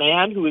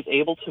man who is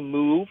able to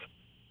move,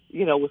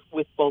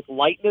 with both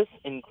lightness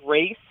and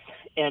grace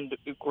and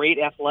great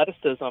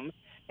athleticism,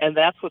 and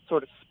that's what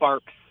sort of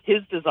sparks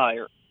his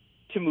desire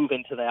to move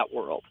into that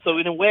world. So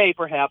in a way,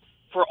 perhaps,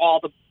 for all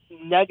the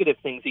negative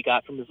things he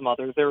got from his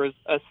mother, there is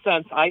a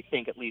sense, I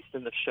think, at least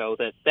in the show,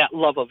 that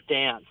love of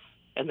dance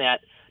and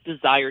that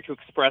desire to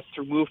express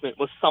through movement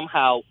was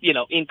somehow,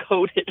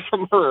 encoded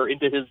from her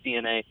into his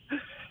DNA.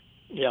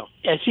 Yeah.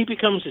 As he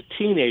becomes a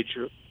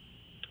teenager,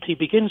 he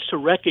begins to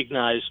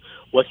recognize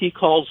what he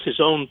calls his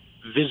own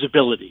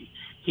visibility.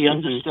 He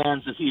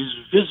understands that he is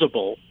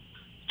visible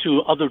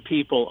to other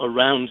people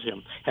around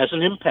him, has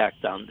an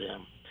impact on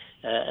them,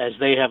 as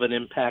they have an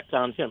impact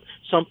on him.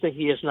 Something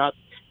he has not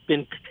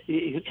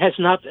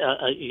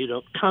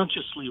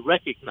consciously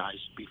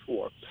recognized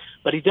before,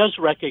 but he does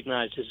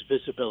recognize his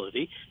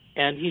visibility,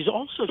 and he's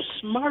also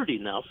smart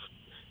enough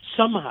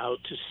somehow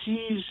to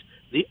seize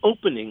the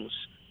openings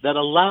that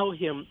allow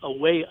him a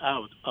way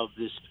out of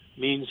this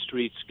mean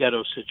streets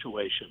ghetto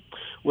situation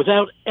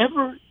without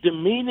ever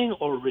demeaning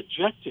or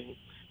rejecting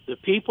the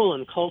people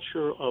and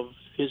culture of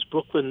his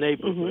Brooklyn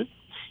neighborhood.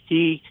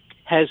 He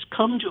has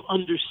come to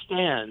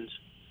understand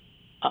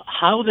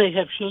how they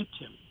have shaped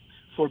him,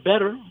 for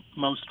better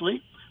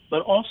mostly,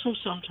 but also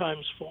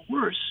sometimes for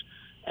worse,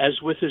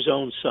 as with his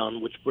own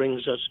son, which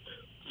brings us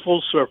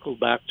full circle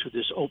back to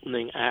this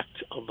opening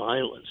act of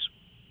violence.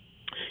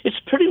 It's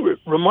a pretty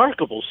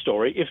remarkable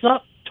story, if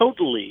not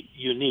totally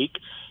unique.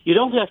 You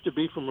don't have to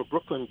be from a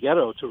Brooklyn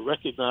ghetto to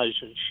recognize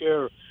and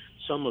share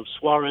some of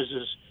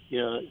Suarez's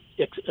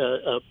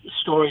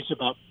stories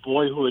about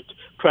boyhood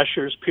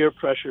pressures, peer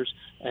pressures,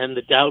 and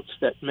the doubts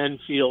that men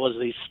feel as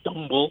they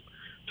stumble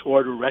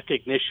toward a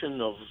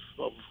recognition of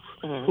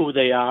who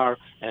they are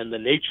and the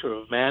nature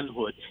of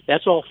manhood.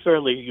 That's all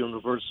fairly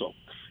universal.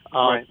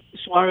 Right.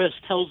 Suarez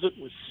tells it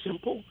with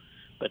simple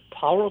but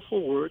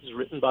powerful words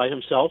written by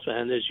himself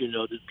and, as you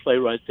noted,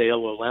 playwright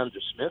Dale Orlando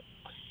Smith.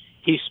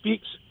 He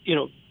speaks,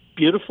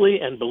 beautifully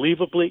and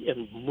believably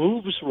and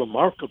moves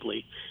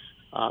remarkably,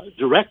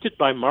 directed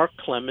by Mark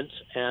Clements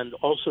and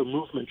also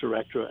movement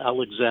director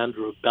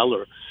Alexandra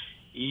Beller.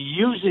 She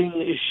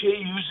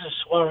uses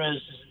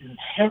Suarez's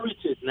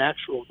inherited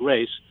natural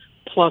grace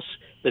plus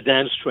the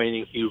dance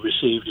training he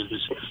received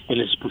in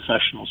his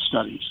professional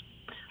studies.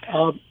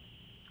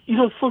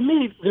 For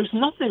me, there's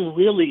nothing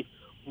really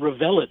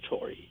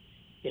revelatory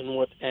in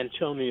what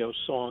Antonio's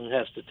song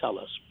has to tell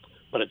us,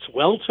 but it's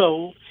well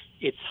told.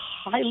 It's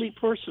highly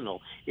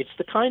personal. It's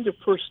the kind of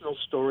personal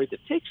story that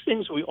takes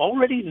things we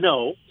already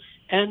know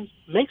and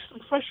makes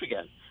them fresh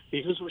again,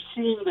 because we're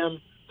seeing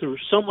them through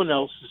someone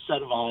else's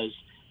set of eyes,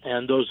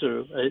 and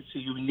it's a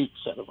unique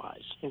set of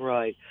eyes.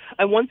 Right.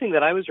 And one thing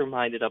that I was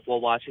reminded of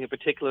while watching it,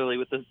 particularly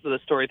with the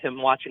story of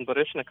him watching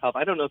Baryshnikov,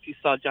 I don't know if you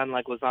saw John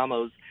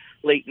Leguizamo's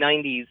late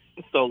 90s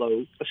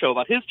solo show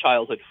about his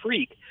childhood,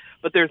 Freak,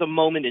 but there's a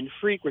moment in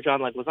Freak where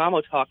John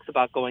Leguizamo talks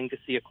about going to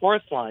see a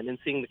chorus line and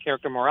seeing the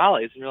character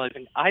Morales and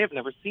realizing, I have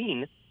never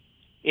seen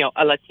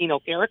a Latino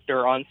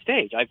character on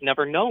stage. I've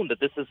never known that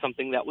this is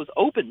something that was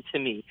open to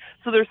me.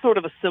 So there's sort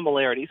of a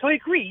similarity. So I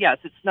agree, yes,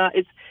 it's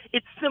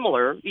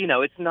similar,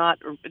 it's not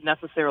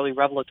necessarily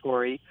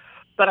revelatory,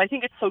 but I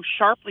think it's so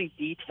sharply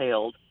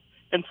detailed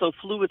and so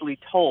fluidly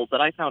told that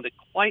I found it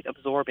quite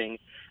absorbing.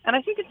 And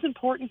I think it's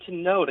important to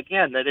note,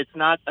 again, that it's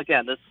not,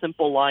 this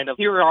simple line of,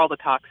 here are all the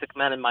toxic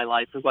men in my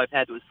life who I've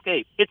had to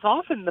escape. It's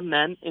often the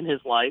men in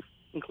his life,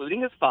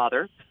 including his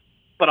father,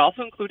 but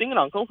also including an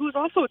uncle who's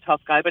also a tough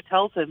guy, but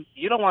tells him,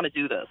 you don't want to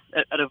do this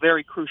at a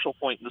very crucial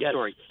point in the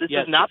story. This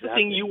is not the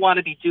thing you want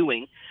to be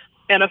doing.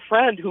 And a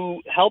friend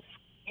who helps,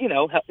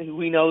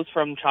 who he knows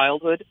from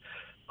childhood,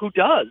 who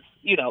does,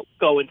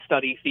 go and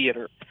study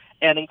theater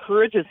and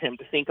encourages him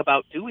to think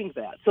about doing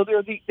that. So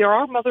there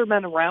are other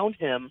men around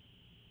him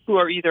who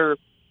are either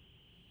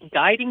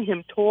guiding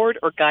him toward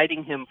or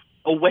guiding him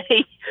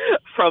away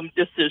from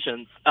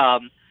decisions.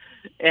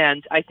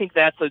 And I think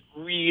that's a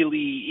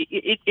really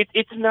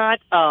it's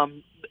not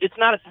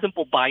a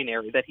simple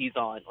binary that he's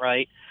on,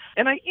 right?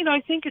 And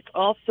I think it's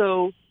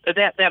also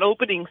that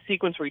opening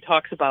sequence where he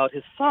talks about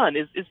his son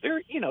is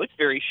very it's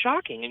very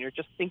shocking, and you're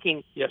just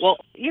thinking, well,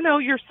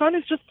 your son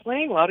is just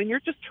playing loud, and you're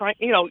just trying,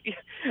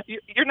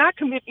 you're not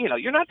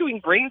you're not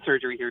doing brain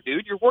surgery here,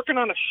 dude. You're working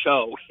on a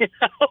show,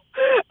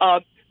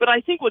 But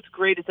I think what's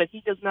great is that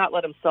he does not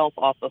let himself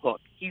off the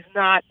hook. He's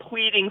not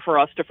pleading for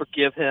us to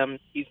forgive him.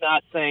 He's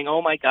not saying,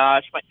 oh, my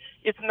gosh.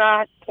 It's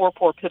not poor,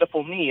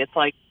 pitiful me. It's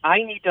like,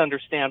 I need to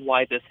understand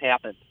why this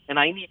happened. And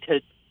I need to,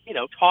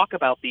 talk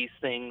about these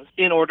things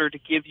in order to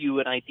give you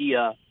an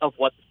idea of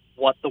what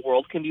the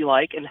world can be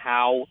like and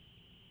how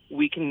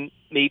we can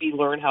maybe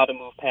learn how to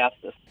move past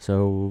this.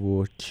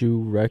 So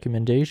 2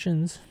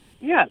 recommendations?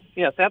 Yes,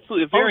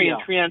 absolutely.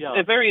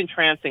 A very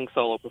entrancing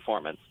solo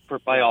performance,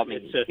 by all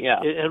means.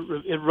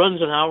 It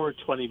runs an hour and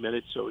 20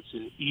 minutes, so it's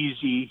an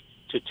easy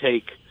to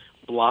take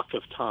block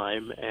of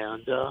time,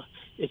 and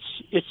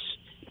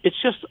it's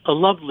just a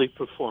lovely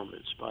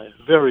performance by a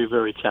very,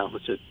 very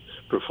talented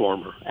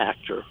performer,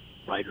 actor,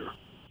 writer.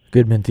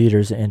 Goodman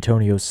Theater's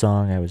Antonio's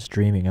song, I Was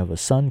Dreaming of a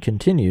Son,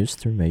 continues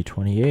through May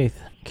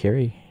 28th.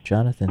 Kerry,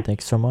 Jonathan,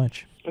 thanks so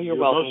much. You're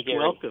welcome, most Gary.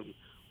 Welcome.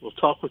 We'll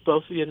talk with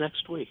both of you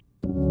next week.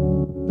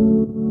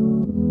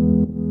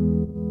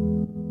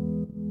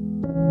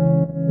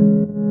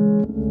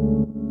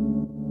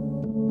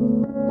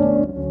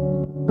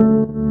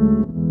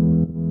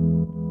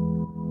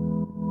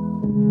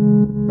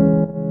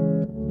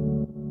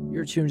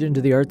 You're tuned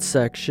into the arts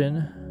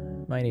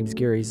section. My name's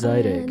Gary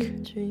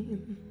Zidek.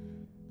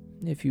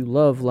 If you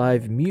love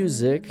live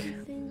music,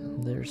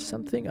 there's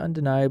something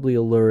undeniably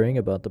alluring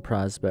about the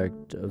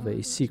prospect of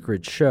a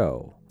secret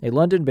show. A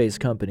London-based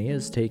company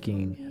is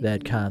taking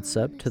that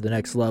concept to the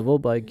next level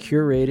by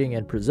curating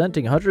and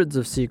presenting hundreds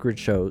of secret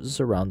shows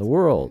around the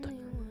world.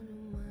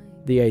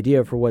 The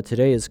idea for what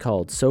today is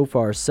called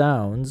SoFar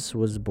Sounds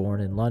was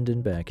born in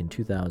London back in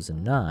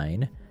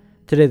 2009.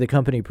 Today, the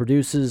company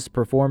produces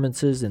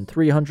performances in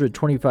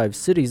 325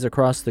 cities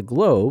across the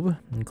globe,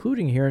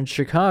 including here in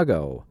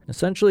Chicago.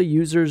 Essentially,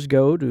 users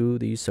go to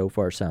the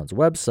SoFar Sounds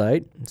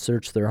website,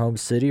 search their home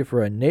city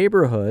for a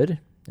neighborhood,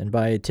 and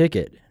buy a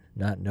ticket,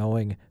 not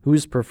knowing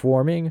who's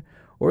performing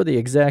or the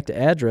exact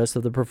address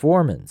of the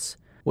performance.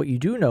 What you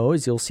do know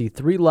is you'll see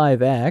 3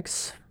 live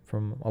acts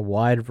from a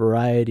wide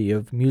variety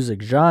of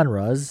music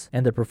genres,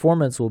 and the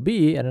performance will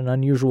be at an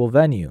unusual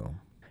venue.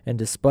 And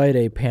despite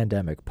a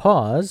pandemic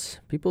pause,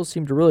 people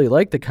seem to really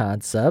like the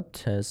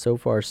concept as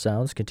SoFar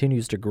Sounds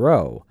continues to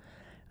grow.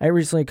 I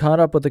recently caught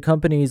up with the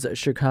company's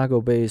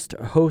Chicago-based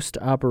host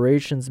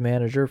operations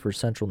manager for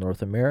Central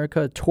North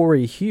America,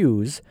 Tori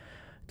Hughes,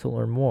 to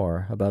learn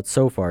more about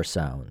SoFar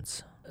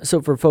Sounds.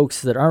 So for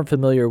folks that aren't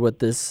familiar with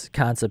this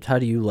concept, how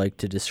do you like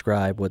to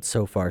describe what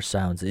SoFar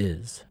Sounds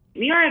is?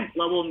 We are a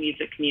global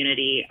music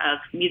community of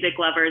music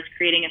lovers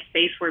creating a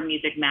space where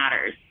music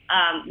matters.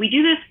 We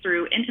do this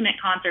through intimate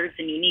concerts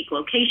in unique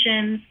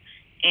locations,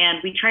 and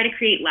we try to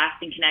create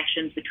lasting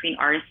connections between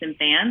artists and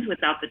fans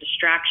without the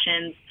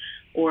distractions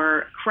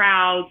or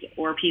crowds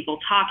or people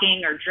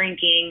talking or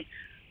drinking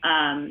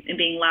and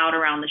being loud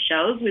around the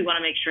shows. We want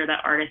to make sure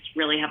that artists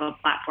really have a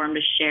platform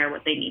to share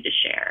what they need to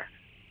share.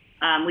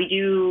 We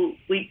do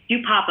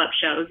pop-up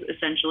shows,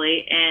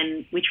 essentially,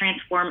 and we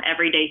transform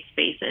everyday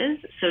spaces.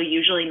 So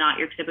usually not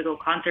your typical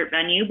concert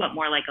venue, but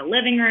more like a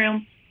living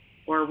room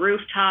or a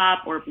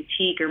rooftop or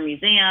boutique or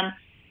museum.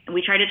 And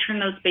we try to turn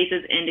those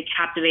spaces into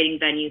captivating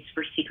venues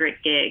for secret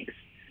gigs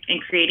and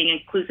creating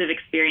inclusive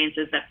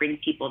experiences that bring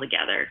people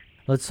together.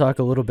 Let's talk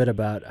a little bit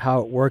about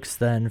how it works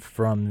then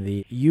from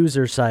the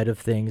user side of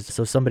things.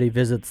 So somebody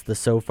visits the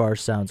SoFar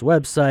Sounds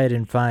website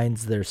and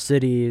finds their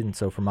city, and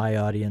so for my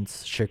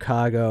audience,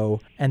 Chicago,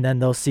 and then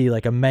they'll see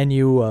like a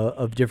menu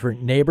of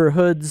different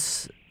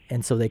neighborhoods,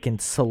 and so they can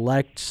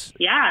select.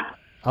 Yeah.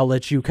 I'll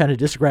let you kind of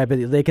describe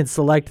it. They can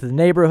select the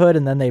neighborhood,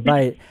 and then they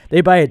buy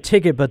a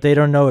ticket, but they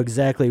don't know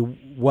exactly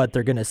what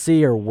they're going to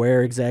see or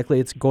where exactly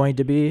it's going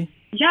to be.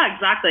 Yeah,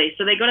 exactly.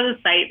 So they go to the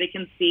site, they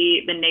can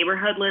see the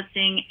neighborhood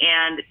listing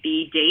and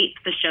the date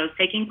the show's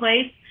taking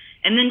place,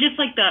 and then just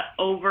like the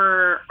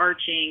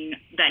overarching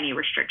venue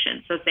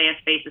restrictions. So say a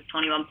space is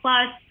 21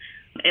 plus,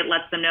 it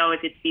lets them know if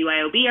it's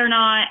BYOB or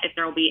not, if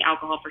there will be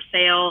alcohol for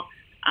sale,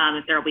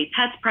 if there will be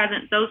pets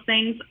present. Those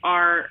things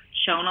are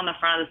shown on the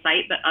front of the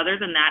site, but other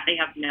than that, they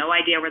have no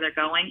idea where they're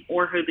going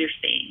or who they're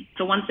seeing.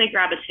 So once they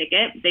grab a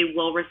ticket, they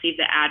will receive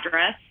the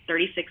address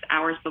 36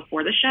 hours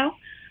before the show.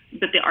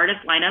 But the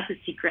artist lineup is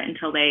secret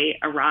until they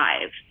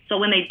arrive. So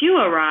when they do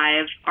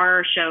arrive,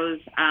 our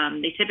shows,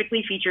 they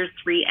typically feature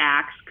 3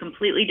 acts,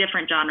 completely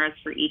different genres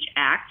for each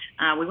act.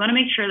 We want to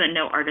make sure that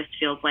no artist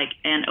feels like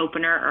an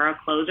opener or a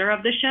closer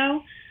of the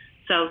show.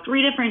 So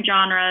 3 different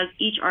genres,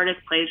 each artist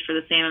plays for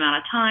the same amount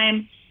of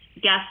time.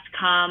 Guests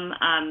come,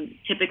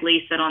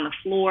 typically sit on the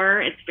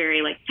floor. It's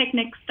very like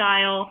picnic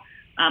style.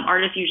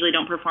 Artists usually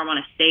don't perform on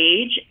a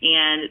stage,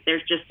 and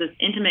there's just this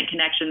intimate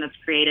connection that's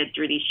created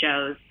through these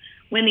shows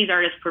when these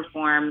artists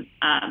perform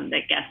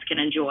that guests can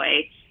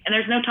enjoy. And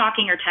there's no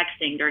talking or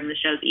texting during the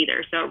shows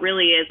either. So it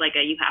really is like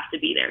a you have to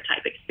be there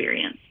type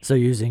experience. So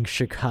using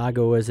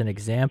Chicago as an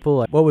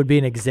example, what would be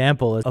an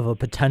example of a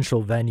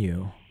potential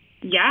venue?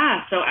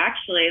 Yeah, so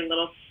actually a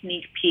little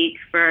sneak peek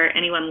for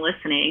anyone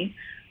listening.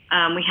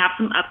 We have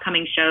some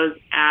upcoming shows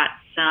at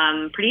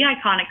some pretty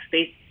iconic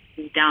spaces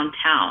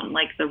downtown,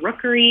 like the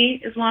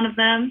Rookery is one of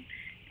them.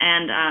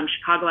 And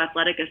Chicago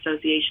Athletic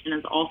Association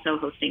is also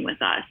hosting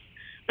with us.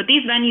 But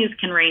these venues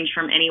can range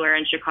from anywhere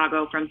in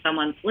Chicago, from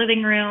someone's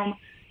living room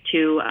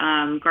to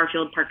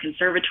Garfield Park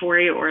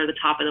Conservatory or the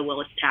top of the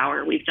Willis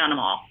Tower. We've done them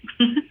all.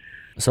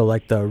 So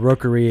like the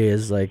Rookery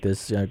is like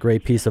this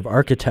great piece of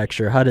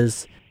architecture. How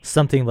does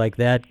something like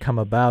that come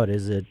about?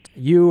 Is it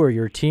you or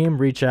your team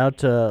reach out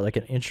to like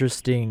an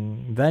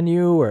interesting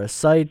venue or a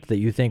site that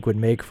you think would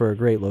make for a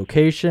great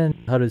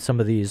location? How did some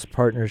of these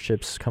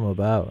partnerships come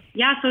about?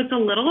 Yeah, so it's a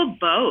little of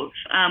both.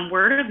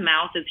 Word of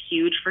mouth is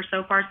huge for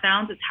SoFar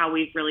Sounds. It's how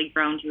we've really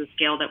grown to the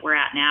scale that we're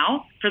at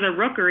now. For the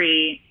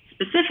Rookery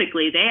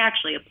specifically, they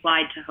actually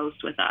applied to host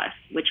with us,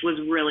 which was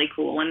really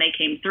cool. When they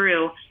came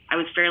through, I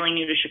was fairly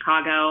new to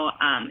Chicago,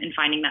 and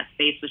finding that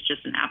space was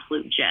just an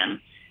absolute gem.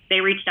 They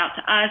reached out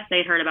to us,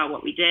 they'd heard about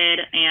what we did,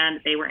 and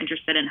they were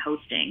interested in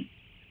hosting.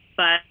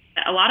 But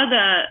a lot of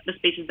the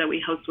spaces that we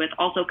host with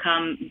also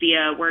come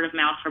via word of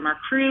mouth from our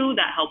crew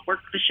that help work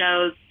the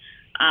shows.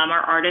 Our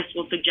artists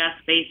will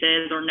suggest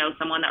spaces or know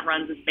someone that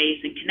runs a space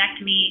and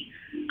connect me.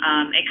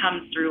 It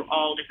comes through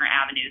all different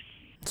avenues.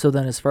 So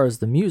then as far as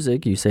the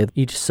music, you say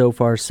each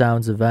SoFar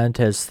Sounds event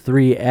has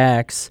 3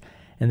 acts,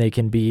 and they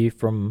can be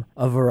from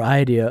a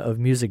variety of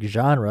music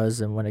genres.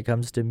 And when it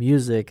comes to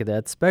music,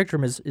 that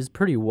spectrum is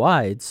pretty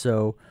wide.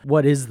 So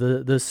what is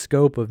the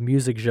scope of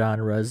music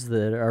genres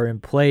that are in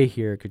play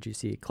here? Could you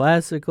see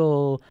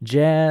classical,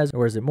 jazz,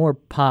 or is it more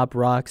pop,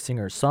 rock,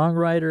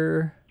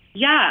 singer-songwriter?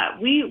 Yeah,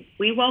 we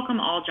welcome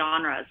all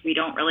genres. We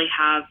don't really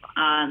have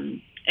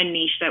a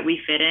niche that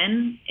we fit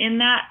in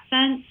that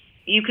sense.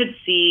 You could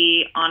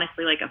see,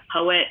 honestly, like a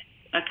poet,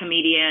 a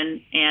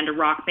comedian, and a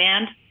rock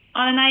band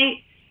on a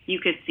night. You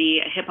could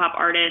see a hip-hop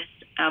artist,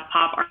 a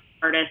pop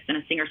artist, and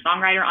a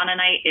singer-songwriter on a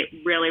night. It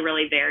really,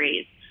 really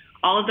varies.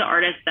 All of the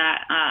artists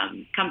that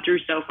come through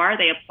so far,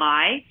 they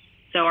apply.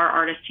 So our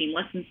artist team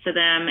listens to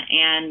them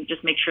and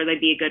just make sure they'd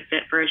be a good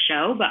fit for a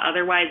show. But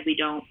otherwise, we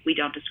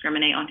don't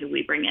discriminate on who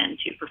we bring in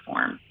to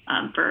perform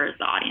for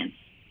the audience.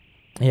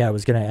 Yeah, I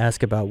was going to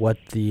ask about what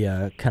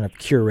the kind of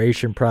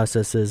curation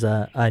process is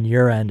on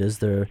your end. Is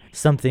there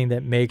something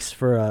that makes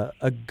for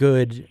a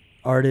good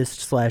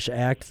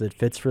artist/act that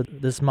fits for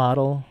this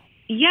model?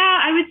 Yeah,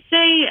 I would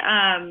say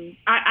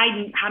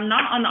I'm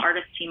not on the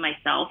artist team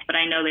myself, but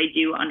I know they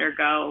do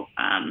undergo,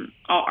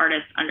 all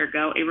artists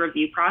undergo a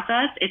review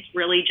process. It's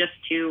really just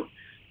to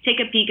take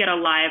a peek at a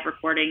live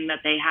recording that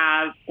they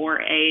have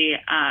or a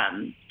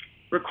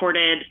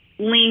recorded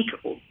link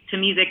to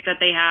music that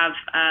they have,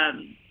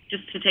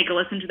 just to take a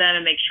listen to them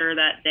and make sure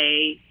that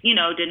they,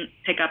 didn't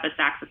pick up a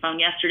saxophone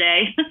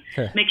yesterday.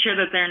 Make sure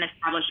that they're an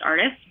established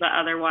artist, but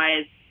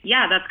otherwise,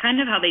 yeah, that's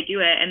kind of how they do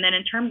it. And then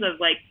in terms of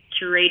like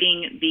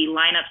curating the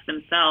lineups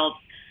themselves,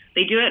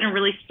 they do it in a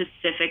really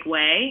specific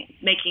way,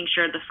 making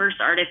sure the first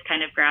artist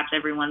kind of grabs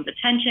everyone's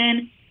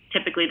attention.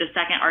 Typically, the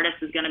second artist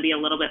is going to be a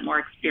little bit more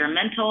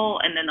experimental,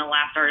 and then the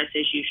last artist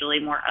is usually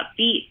more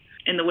upbeat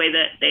in the way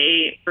that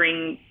they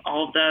bring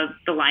all the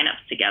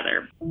lineups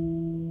together.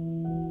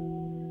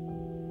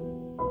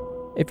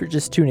 If you're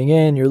just tuning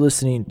in, you're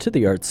listening to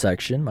the Arts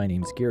Section. My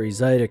name's Gary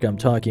Zidek. I'm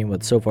talking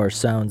with SoFar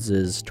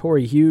Sounds'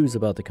 Tori Hughes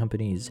about the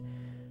company's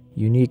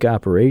unique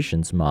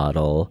operations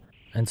model.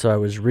 And so I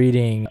was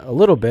reading a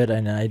little bit,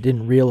 and I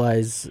didn't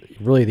realize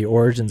really the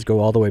origins go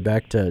all the way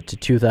back to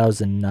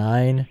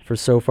 2009 for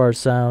SoFar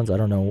Sounds. I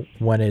don't know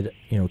when it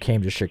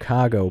came to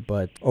Chicago,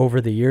 but over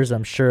the years,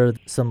 I'm sure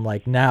some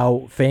like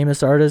now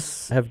famous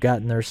artists have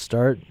gotten their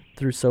start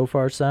through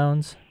SoFar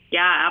Sounds.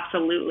 Yeah,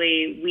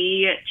 absolutely.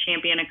 We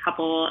champion a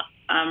couple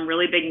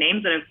really big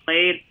names that have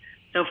played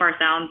SoFar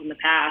Sounds in the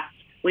past.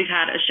 We've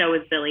had a show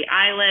with Billie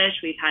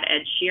Eilish. We've had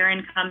Ed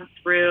Sheeran come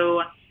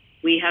through.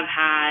 We have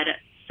had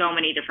so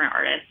many different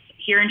artists.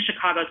 Here in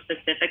Chicago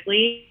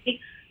specifically,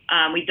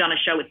 we've done a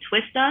show with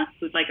Twista,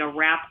 who's like a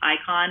rap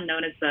icon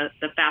known as the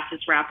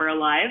fastest rapper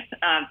alive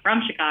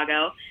from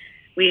Chicago.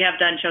 We have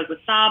done shows with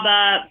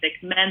Saba, Vic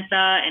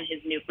Mensa, and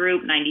his new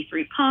group,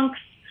 93 Punks.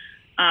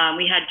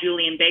 We had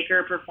Julian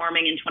Baker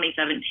performing in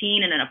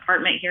 2017 in an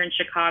apartment here in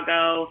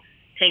Chicago.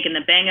 Tank and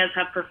the Bangas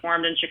have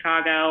performed in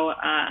Chicago.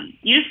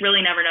 You just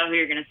really never know who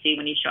you're going to see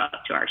when you show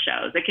up to our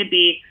shows. It could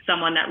be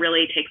someone that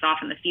really takes off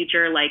in the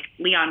future, like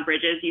Leon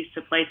Bridges used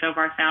to play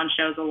SoFar Sound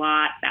shows a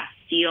lot,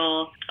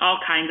 Bastille. All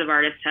kinds of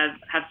artists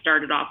have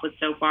started off with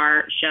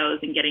SoFar shows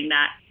and getting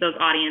those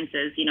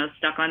audiences,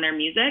 stuck on their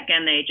music,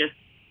 and they just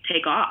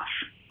take off.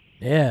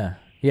 Yeah.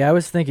 Yeah, I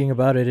was thinking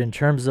about it in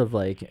terms of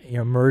like,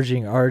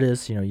 emerging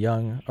artists,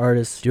 young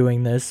artists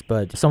doing this,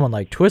 but someone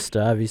like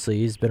Twista, obviously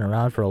he's been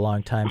around for a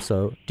long time.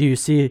 So do you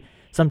see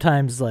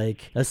sometimes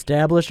like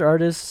established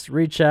artists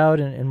reach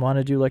out and want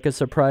to do like a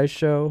surprise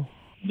show?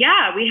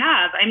 Yeah, we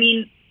have. I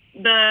mean,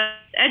 the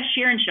Ed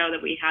Sheeran show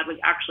that we had was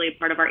actually a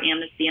part of our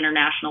Amnesty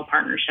International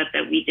partnership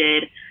that we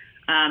did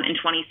in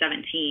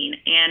 2017.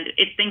 And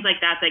it's things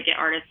like that get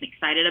artists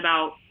excited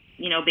about,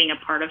 being a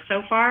part of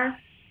SoFar.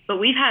 But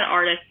we've had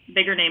artists,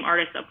 bigger name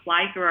artists,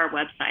 apply through our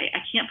website.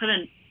 I can't put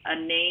a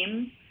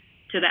name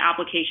to the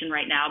application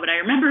right now, but I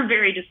remember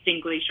very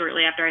distinctly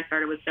shortly after I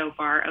started with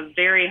SoFar, a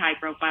very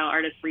high-profile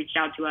artist reached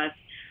out to us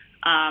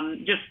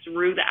just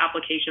through the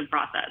application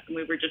process. And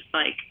we were just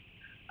like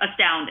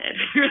astounded.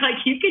 We were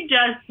like, you could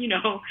just,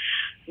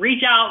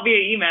 reach out via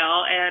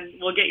email and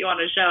we'll get you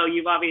on a show.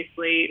 You've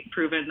obviously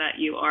proven that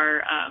you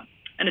are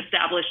an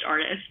established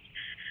artist.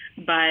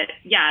 But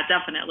yeah,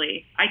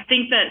 definitely. I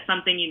think that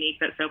something unique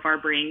that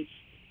SoFar brings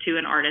to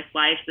an artist's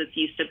life that's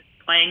used to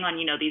playing on,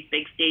 these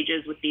big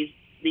stages with these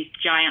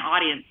giant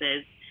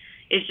audiences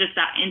is just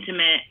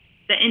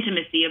the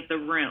intimacy of the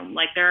room.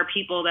 Like there are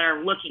people that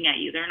are looking at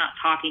you. They're not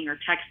talking or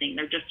texting.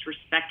 They're just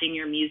respecting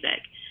your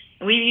music.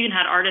 And we've even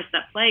had artists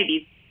that play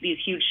these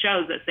huge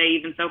shows that say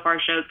even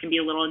SoFar shows can be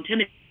a little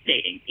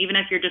intimidating. Even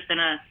if you're just in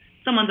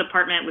someone's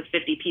apartment with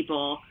 50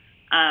 people,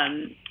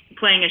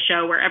 playing a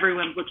show where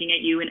everyone's looking at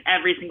you and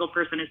every single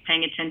person is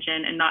paying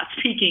attention and not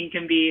speaking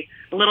can be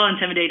a little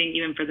intimidating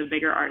even for the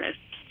bigger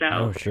artists. So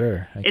oh,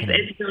 sure.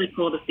 It's really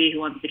cool to see who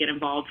wants to get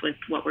involved with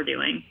what we're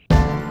doing.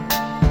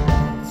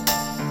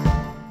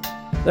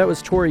 That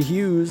was Tori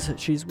Hughes.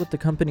 She's with the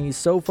company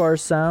SoFar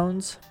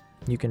Sounds.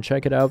 You can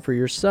check it out for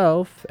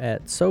yourself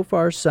at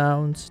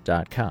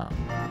sofarsounds.com.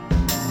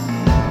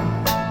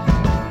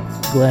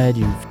 glad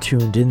you've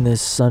tuned in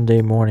this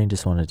Sunday morning.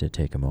 Just wanted to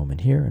take a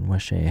moment here and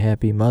wish a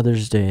happy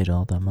Mother's Day to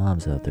all the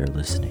moms out there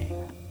listening.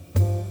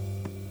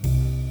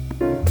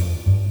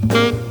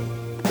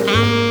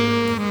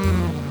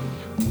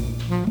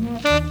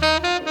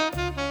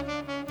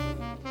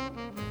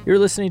 You're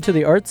listening to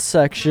the Arts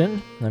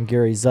Section. I'm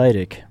Gary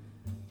Zidek.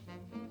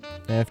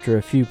 After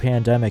a few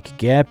pandemic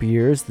gap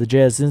years, the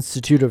Jazz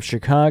Institute of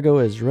Chicago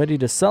is ready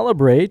to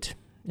celebrate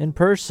in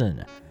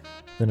person.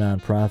 The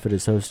nonprofit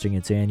is hosting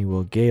its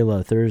annual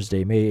gala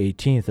Thursday, May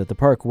 18th at the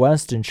Park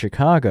West in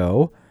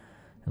Chicago,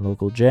 and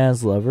local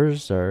jazz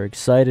lovers are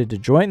excited to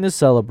join the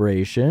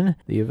celebration.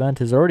 The event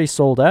has already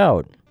sold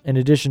out. In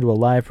addition to a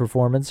live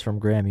performance from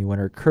Grammy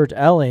winner Kurt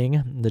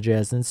Elling, the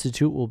Jazz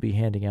Institute will be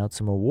handing out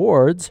some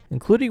awards,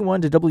 including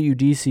one to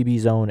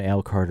WDCB's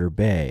own Carter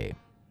Bey.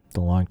 The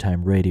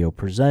longtime radio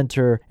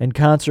presenter and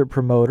concert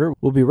promoter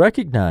will be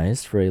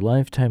recognized for a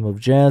lifetime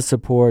of jazz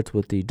support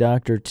with the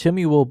Dr.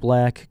 Timuel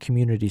Black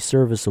Community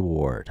Service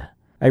Award.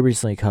 I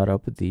recently caught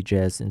up with the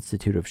Jazz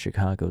Institute of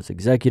Chicago's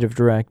executive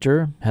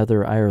director,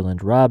 Heather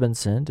Ireland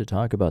Robinson, to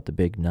talk about the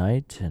big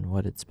night and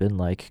what it's been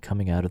like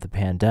coming out of the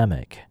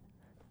pandemic.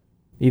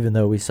 Even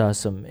though we saw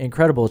some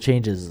incredible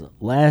changes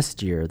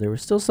last year, there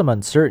was still some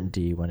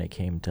uncertainty when it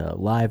came to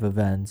live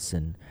events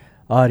and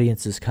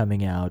audiences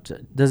coming out.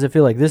 Does it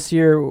feel like this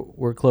year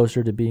we're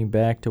closer to being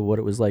back to what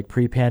it was like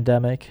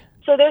pre-pandemic?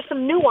 So there's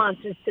some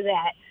nuances to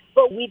that.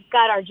 But we've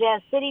got our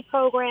Jazz City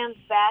programs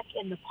back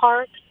in the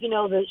park. You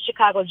know, the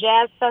Chicago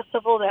Jazz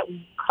Festival that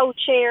we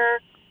co-chair,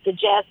 the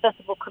Jazz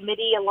Festival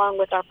Committee, along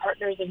with our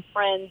partners and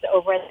friends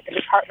over at the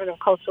Department of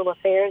Cultural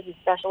Affairs and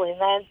Special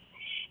Events.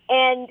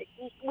 And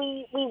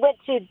we went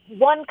to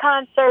one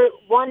concert,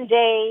 one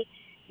day,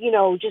 you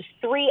know, just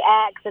 3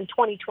 acts in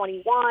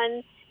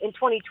 2021. In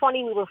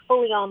 2020, we were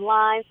fully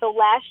online. So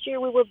last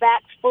year we were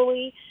back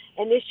fully,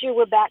 and this year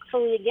we're back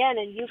fully again.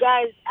 And you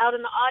guys out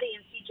in the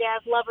audience, you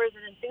jazz lovers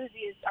and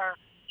enthusiasts, are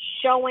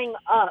showing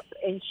up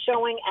and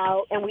showing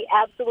out, and we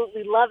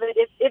absolutely love it.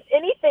 If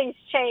anything's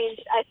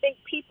changed, I think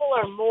people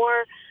are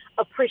more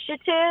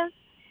appreciative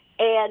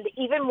and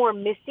even more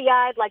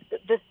misty-eyed. Like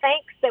the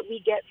thanks that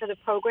we get for the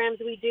programs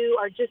we do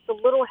are just a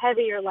little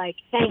heavier, like,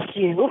 thank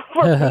you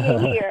for being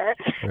here.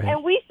 Right.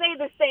 And we say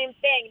the same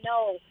thing.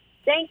 No,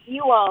 thank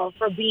you all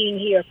for being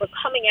here, for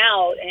coming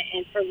out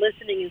and for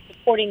listening and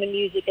supporting the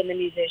music and the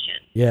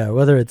musicians. Yeah,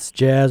 whether it's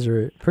jazz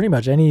or pretty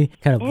much any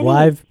kind of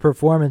live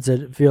performance,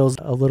 it feels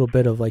a little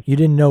bit of like you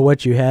didn't know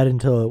what you had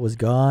until it was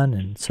gone.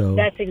 And so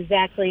that's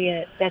exactly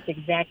it.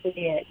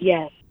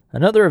 Yes.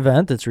 Another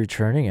event that's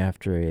returning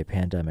after a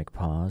pandemic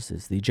pause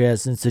is the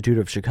Jazz Institute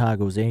of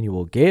Chicago's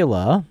annual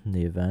gala.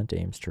 The event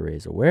aims to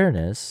raise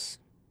awareness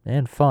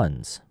and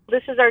funds.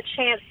 This is our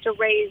chance to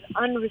raise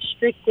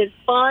unrestricted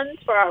funds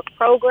for our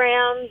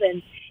programs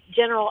and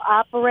general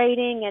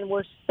operating, and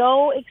we're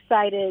so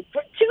excited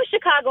for 2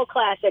 Chicago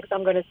classics,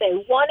 I'm going to say.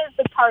 One is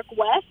the Park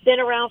West,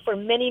 been around for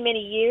many, many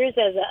years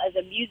as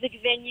a music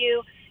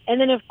venue. And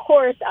then, of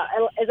course,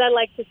 as I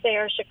like to say,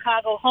 our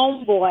Chicago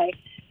homeboy,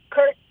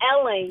 Kurt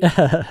Elling,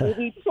 will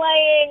be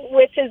playing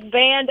with his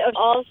band of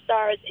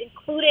all-stars,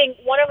 including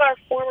one of our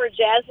former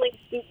JazzLink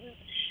students,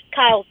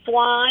 Kyle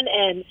Swan,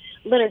 and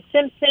Leonard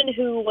Simpson,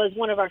 who was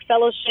one of our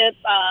fellowship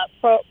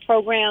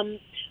program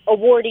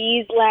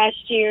awardees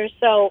last year.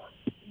 So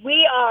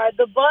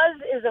the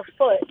buzz is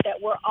afoot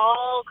that we're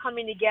all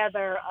coming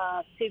together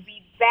to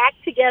be back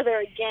together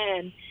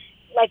again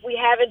like we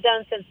haven't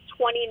done since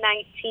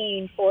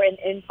 2019 for an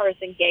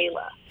in-person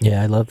gala.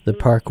 Yeah, I love the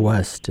Park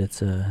West.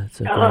 It's a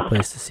great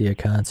place to see a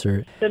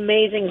concert. It's an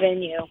amazing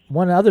venue.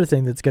 One other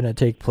thing that's going to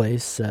take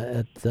place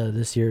at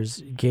this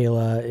year's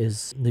gala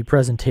is the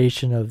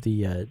presentation of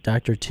the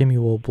Dr.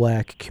 Timuel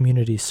Black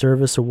Community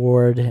Service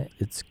Award.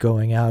 It's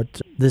going out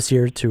this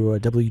year to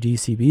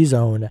WDCB's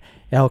own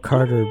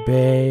Carter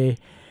Bey.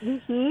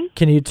 Mm-hmm.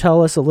 Can you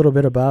tell us a little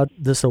bit about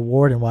this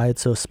award and why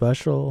it's so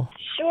special?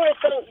 Sure.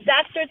 So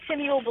Dr.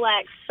 Timuel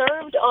Black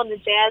served on the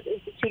Jazz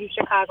Institute of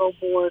Chicago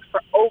board for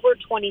over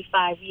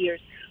 25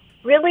 years,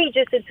 really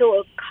just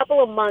until a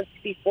couple of months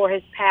before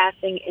his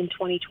passing in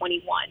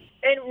 2021.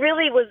 And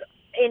really was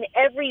in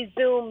every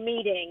Zoom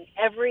meeting,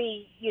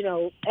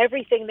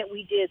 everything that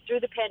we did through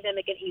the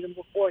pandemic and even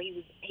before,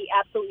 he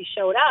absolutely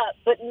showed up,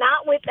 but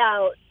not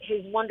without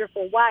his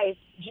wonderful wife,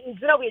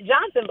 Zenobia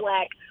Johnson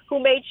Black, who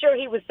made sure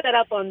he was set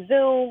up on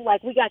Zoom.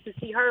 Like, we got to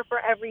see her for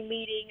every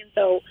meeting. And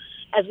so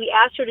as we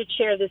asked her to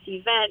chair this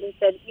event and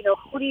said,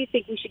 who do you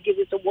think we should give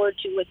this award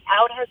to,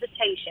 without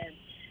hesitation,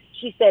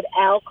 she said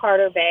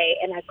Carter Bey,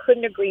 and I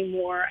couldn't agree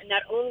more.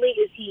 Not only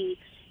is he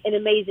an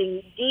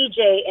amazing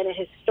DJ and a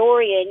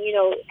historian,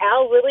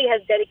 Al really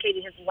has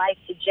dedicated his life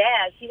to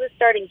jazz. He was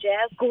starting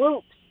jazz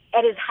groups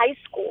at his high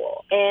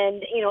school.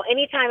 And,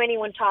 anytime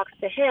anyone talks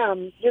to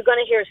him, you're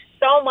going to hear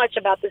so much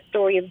about the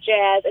story of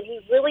jazz. And he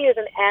really is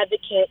an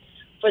advocate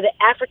for the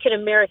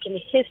African-American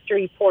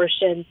history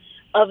portion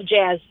of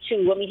jazz,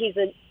 too. I mean, he's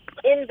an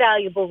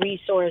invaluable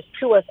resource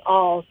to us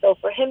all. So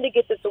for him to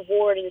get this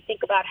award and to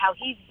think about how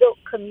he's built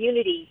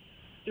community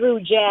through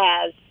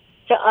jazz,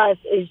 to us,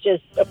 is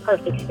just a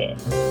perfect fit.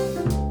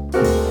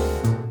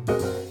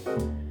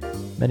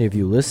 Many of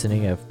you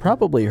listening have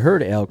probably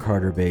heard Al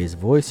Carter Bey's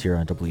voice here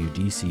on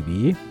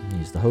WDCB.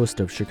 He's the host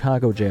of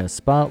Chicago Jazz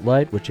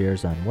Spotlight, which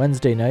airs on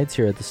Wednesday nights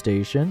here at the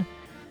station.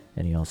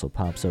 And he also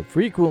pops up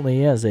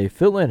frequently as a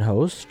fill-in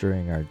host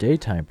during our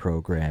daytime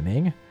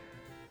programming.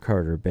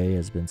 Carter Bey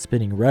has been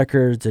spinning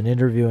records and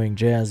interviewing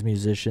jazz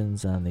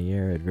musicians on the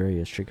air at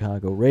various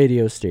Chicago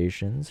radio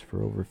stations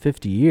for over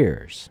 50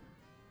 years.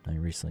 I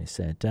recently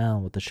sat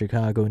down with the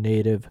Chicago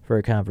native for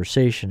a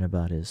conversation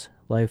about his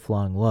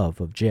lifelong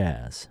love of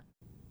jazz.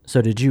 So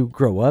did you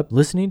grow up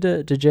listening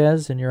to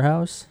jazz in your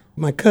house?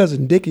 My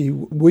cousin Dickie,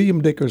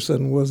 William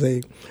Dickerson, was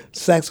a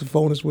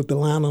saxophonist with the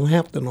Lionel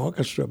Hampton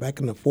Orchestra back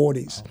in the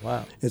 40s. Oh,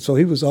 wow. And so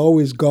he was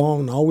always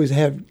gone, always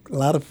had a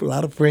lot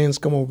of friends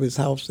come over his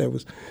house. There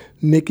was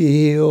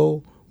Nicky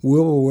Hill,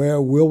 Wilbur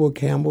Ware, Wilbur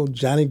Campbell,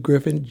 Johnny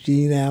Griffin,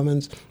 Gene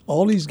Ammons.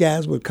 All these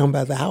guys would come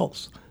by the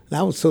house. And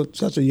I was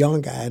such a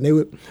young guy, and they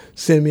would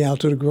send me out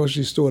to the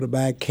grocery store to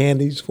buy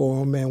candies for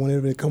them, man,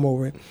 whenever they come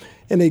over.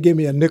 And they give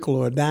me a nickel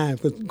or a dime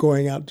for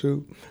going out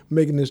to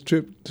making this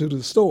trip to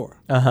the store,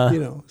 you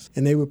know.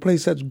 And they would play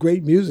such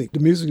great music. The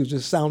music was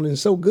just sounding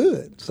so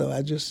good. So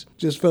I just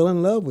fell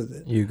in love with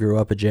it. You grew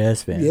up a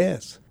jazz fan?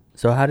 Yes.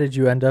 So how did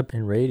you end up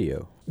in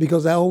radio?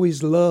 Because I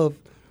always loved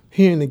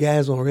hearing the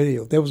guys on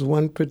radio. There was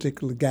one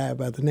particular guy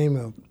by the name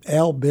of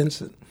Al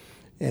Benson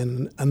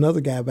and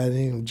another guy by the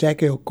name of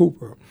Jack L.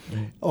 Cooper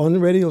on the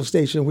radio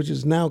station, which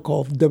is now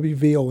called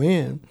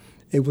WVON.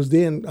 It was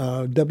then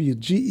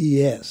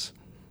WGES.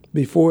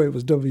 Before it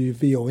was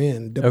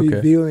WVON.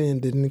 WVON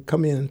didn't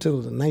come in until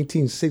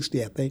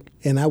 1960, I think.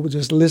 And I would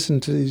just listen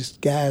to these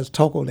guys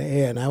talk on the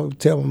air, and I would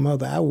tell my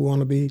mother I would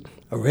want to be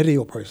a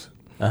radio person,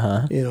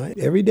 you know,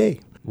 every day.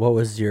 What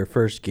was your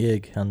first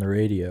gig on the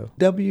radio?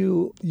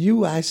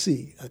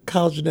 WUIC, a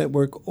college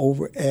network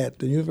over at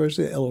the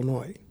University of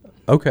Illinois.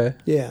 Okay.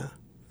 Yeah,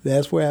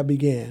 that's where I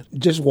began.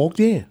 Just walked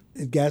in.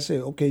 The guy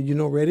said, "Okay, you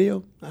know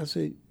radio?" I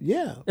said,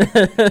 "Yeah."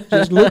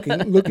 Just looking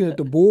at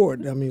the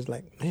board. I mean, it's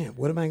like, man,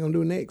 what am I going to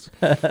do next?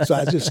 So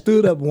I just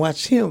stood up and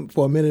watched him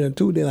for a minute or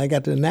two. Then I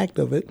got to the knack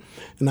of it,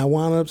 and I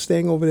wound up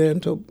staying over there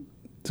until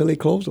they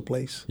closed the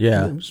place.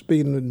 Yeah.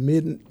 Speaking of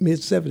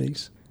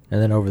mid-70s.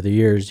 And then over the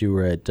years, you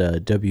were at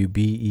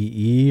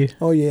WBEE.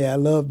 Oh, yeah, I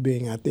loved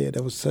being out there.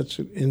 That was such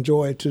a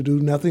joy to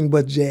do nothing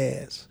but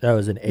jazz. That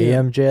was an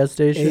AM jazz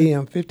station? AM,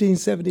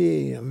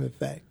 1570 AM, in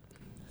fact.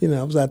 You know,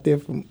 I was out there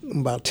for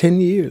about 10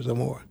 years or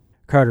more.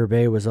 Carter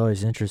Bey was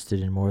always interested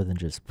in more than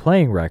just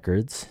playing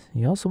records.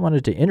 He also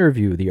wanted to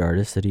interview the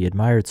artists that he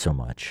admired so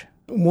much.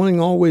 Wanting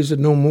always to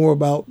know more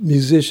about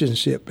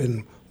musicianship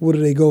and what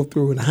do they go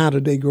through and how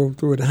did they go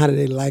through it and how did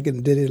they like it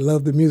and did they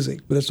love the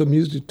music. But it's a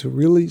music to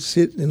really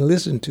sit and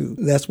listen to.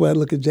 That's why I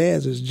look at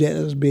jazz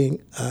as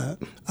being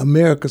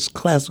America's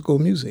classical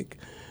music.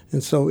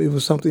 And so it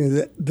was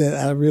something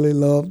that I really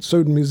loved.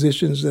 Certain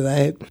musicians that I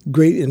had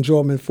great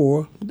enjoyment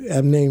for,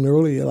 I've named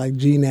earlier, like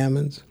Gene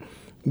Ammons,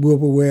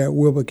 Wilbur Ware,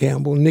 Wilbur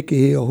Campbell,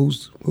 Nicky Hill,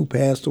 who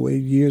passed away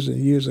years and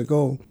years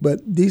ago.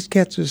 But these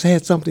cats just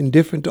had something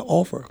different to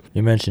offer.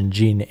 You mentioned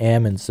Gene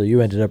Ammons, so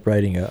you ended up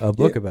writing a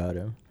book about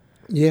him.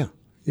 Yeah.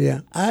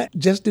 I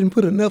just didn't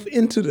put enough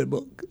into the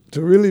book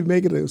to really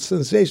make it a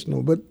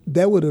sensational, but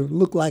that would have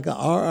looked like a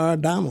R.R.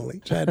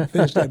 Donnelly trying to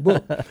finish that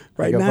book.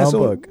 Right like now,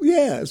 book.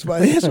 Yeah, that's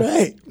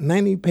right.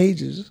 90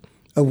 pages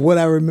of what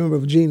I remember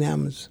of Gene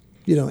Ammons,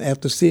 you know,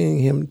 after seeing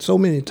him so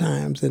many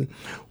times and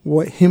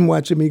him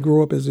watching me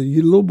grow up as a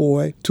little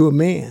boy to a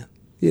man.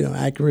 You know,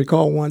 I can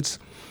recall once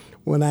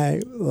when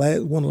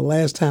one of the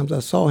last times I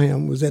saw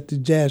him was at the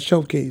Jazz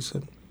Showcase,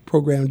 a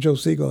program Joe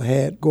Siegel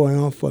had going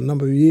on for a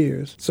number of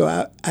years. So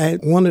I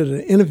wanted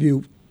an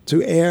interview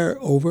to air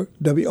over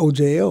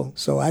WOJO.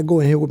 So I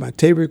go in here with my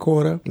tape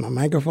recorder, my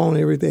microphone,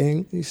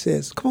 everything. He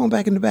says, "Come on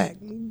back in the back,"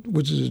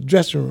 which is the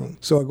dressing room.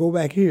 So I go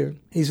back here.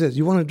 He says,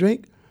 "You want a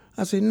drink?"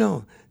 I say,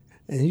 "No."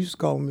 And he used to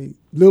call me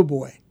little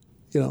boy.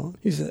 You know,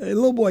 he said, "Hey,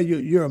 little boy,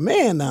 you're a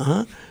man now,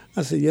 huh?"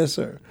 I said, "Yes,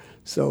 sir."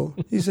 So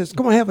he says,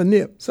 "Come on, have a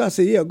nip." So I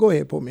said, "Yeah, go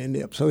ahead, pour me a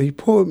nip." So he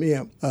poured me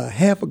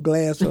half a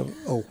glass of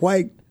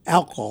white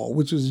alcohol,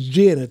 which was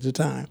gin at the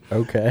time.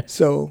 Okay.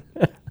 So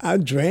I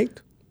drank.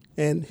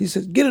 And he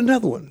said, "Get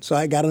another one." So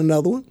I got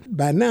another one.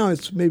 By now,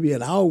 it's maybe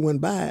an hour went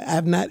by.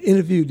 I've not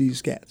interviewed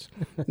these cats.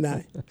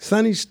 Now,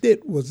 Sonny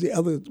Stitt was a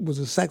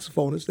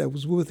saxophonist that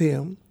was with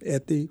him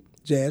at the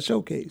Jazz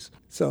Showcase.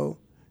 So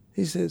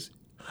he says,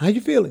 "How you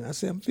feeling?" I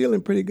said, "I'm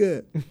feeling pretty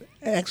good."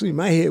 Actually,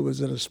 my head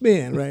was in a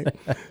spin, right?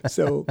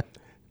 So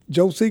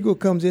Joe Siegel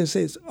comes in and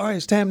says, "All right,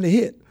 it's time to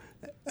hit."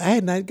 I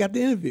had not got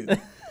the interview.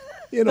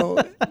 You know,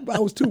 I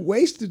was too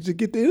wasted to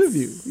get the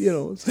interview, you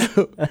know,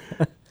 so...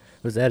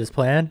 Was that his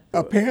plan?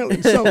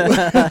 Apparently so.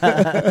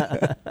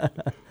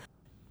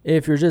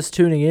 If you're just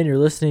tuning in, you're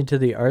listening to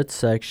the Arts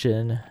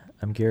Section.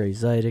 I'm Gary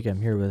Zidek.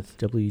 I'm here with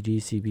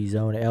WDCB's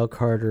own Al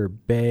Carter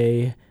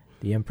Bey,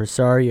 the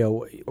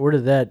impresario. Where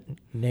did that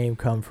name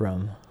come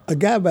from? A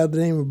guy by the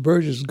name of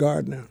Burgess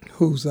Gardner,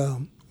 who's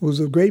was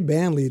a great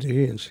band leader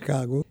here in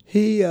Chicago.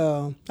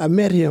 I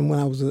met him when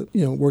I was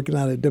working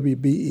out at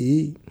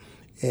WBEE,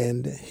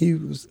 And he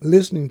was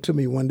listening to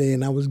me one day,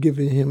 and I was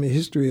giving him a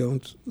history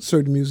on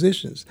certain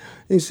musicians.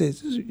 And he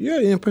says, "You're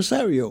an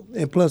impresario."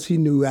 And plus, he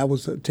knew I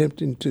was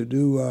attempting to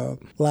do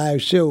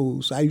live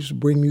shows. I used to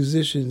bring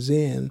musicians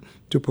in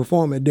to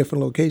perform at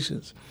different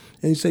locations.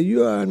 And he said,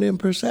 "You are an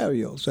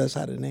impresario." So that's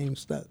how the name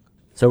stuck.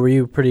 So were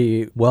you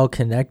pretty well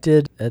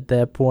connected at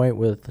that point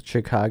with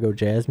Chicago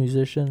jazz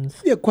musicians?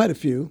 Yeah, quite a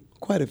few.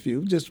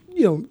 Just,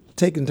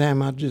 taking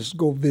time out, just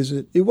go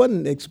visit. It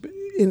wasn't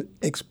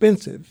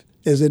expensive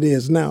as it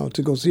is now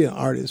to go see an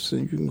artist. So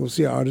you can go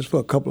see an artist for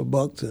a couple of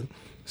bucks and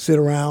sit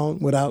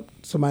around without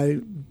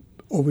somebody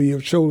over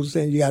your shoulder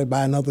saying you got to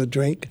buy another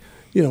drink,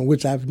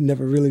 which I've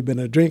never really been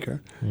a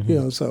drinker,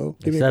 so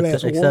give me a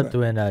glass of water. Except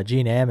when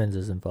Gene Ammons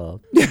is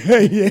involved.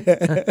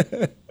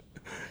 Yeah.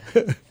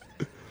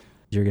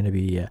 You're going to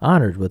be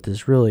honored with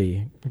this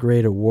really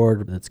great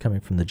award that's coming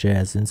from the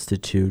Jazz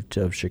Institute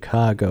of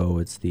Chicago.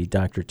 It's the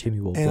Dr.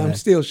 Timuel Black. And I'm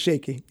still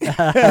shaking.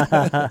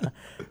 The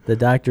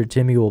Dr.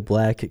 Timuel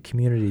Black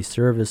Community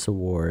Service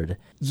Award.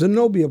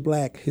 Zenobia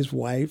Black, his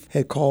wife,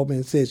 had called me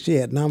and said she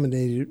had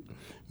nominated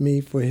me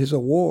for his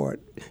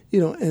award.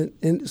 And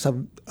it's a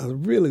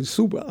really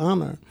super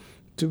honor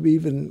to be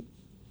even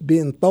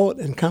being thought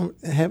and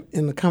have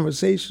in a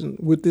conversation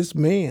with this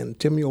man,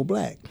 Timuel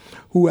Black,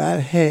 who I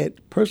had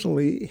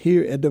personally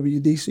here at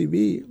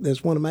WDCB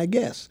as one of my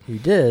guests. You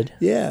did?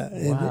 Yeah.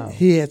 Wow. And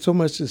he had so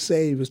much to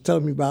say. He was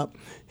telling me about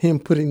him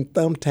putting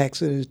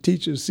thumbtacks in his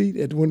teacher's seat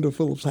at Wendell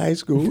Phillips High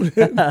School.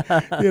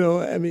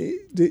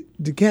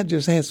 The cat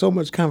just had so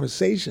much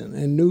conversation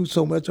and knew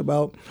so much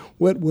about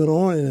what went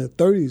on in the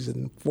 30s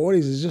and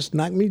 40s. It just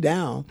knocked me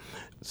down.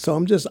 So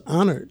I'm just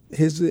honored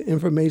his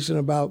information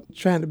about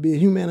trying to be a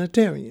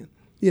humanitarian,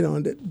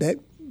 and that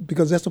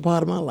because that's a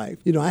part of my life.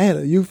 I had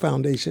a youth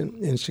foundation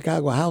in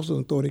Chicago Housing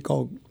Authority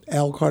called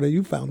Al Carter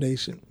Youth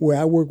Foundation, where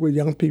I work with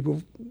young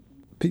people,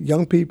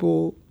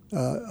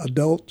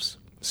 adults,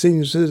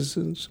 senior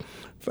citizens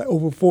for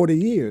over 40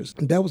 years.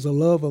 And that was a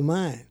love of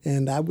mine.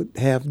 And I would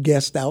have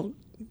guests out,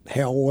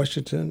 Harold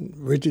Washington,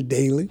 Richard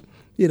Daley,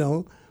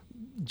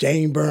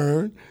 Jane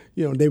Byrne.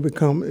 They would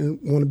come and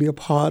want to be a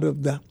part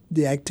of the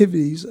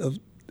activities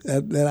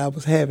that I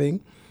was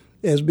having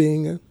as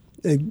being an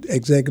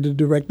executive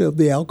director of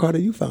the Al Carter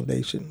Youth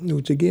Foundation,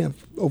 which, again,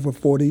 over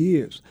 40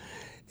 years.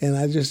 And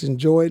I just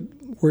enjoyed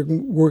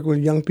working with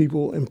young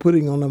people and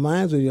putting on the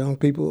minds of young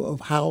people of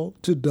how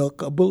to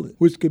duck a bullet,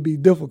 which could be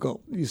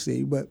difficult, you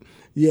see. But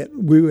yet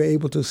we were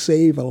able to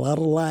save a lot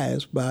of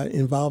lives by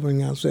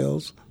involving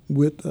ourselves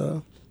with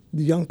the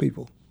young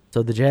people.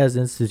 So the Jazz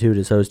Institute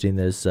is hosting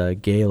this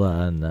gala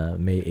on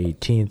May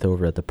 18th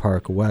over at the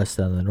Park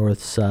West on the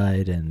north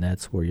side, and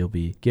that's where you'll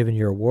be giving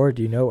your award.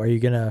 Do you know, are you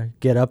going to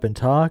get up and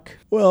talk?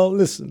 Well,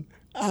 listen,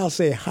 I'll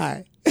say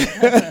hi.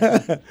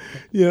 And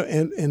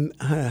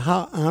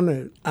how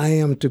honored I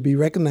am to be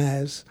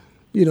recognized,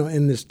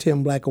 in this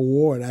Tim Black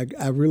Award.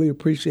 I really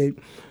appreciate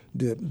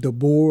the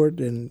board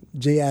and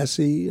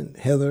JIC and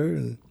Heather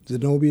and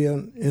Zenobia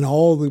and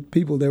all the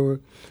people that were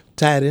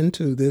tied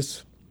into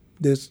this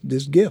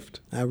gift.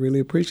 I really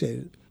appreciate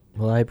it.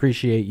 Well, I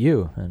appreciate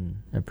you,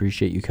 and I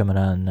appreciate you coming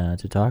on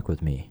to talk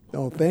with me.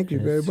 Oh, thank you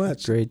very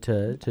much. Great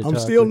to talk. I'm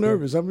still with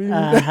nervous.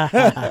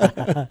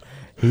 You.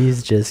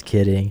 He's just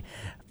kidding.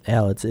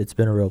 Al, it's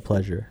been a real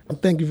pleasure.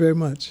 Thank you very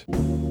much.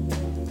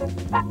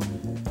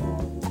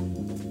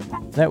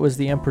 That was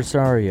the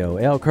impresario,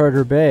 Al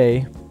Carter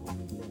Bey.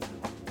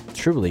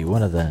 Truly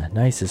one of the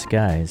nicest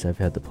guys I've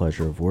had the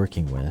pleasure of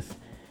working with.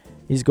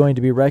 He's going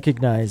to be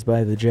recognized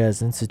by the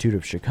Jazz Institute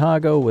of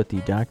Chicago with the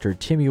Dr.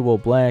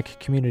 Timuel Black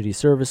Community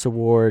Service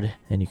Award.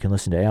 And you can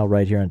listen to Al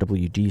right here on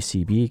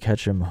WDCB.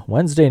 Catch him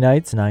Wednesday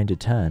nights, 9 to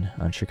 10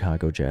 on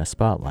Chicago Jazz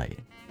Spotlight.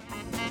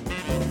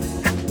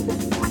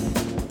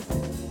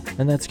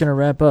 And that's going to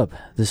wrap up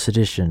this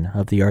edition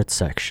of the Arts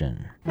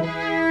Section.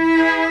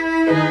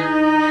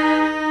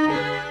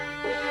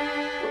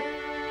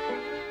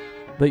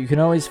 But you can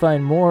always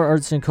find more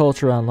arts and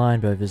culture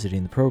online by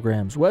visiting the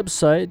program's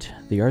website,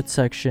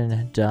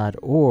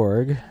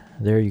 theartsection.org.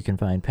 There you can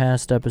find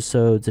past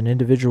episodes and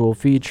individual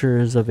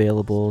features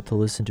available to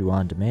listen to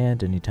on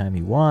demand anytime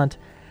you want,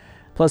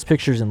 plus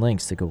pictures and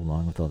links that go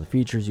along with all the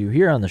features you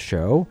hear on the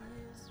show.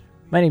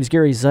 My name is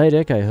Gary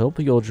Zidek. I hope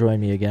you'll join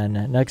me again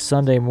next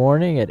Sunday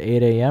morning at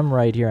 8 a.m.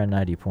 right here on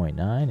 90.9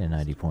 and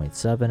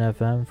 90.7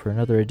 FM for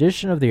another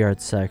edition of the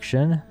Arts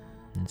Section.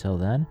 Until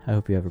then, I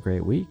hope you have a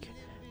great week.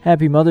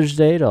 Happy Mother's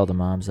Day to all the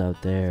moms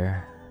out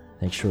there.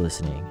 Thanks for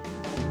listening.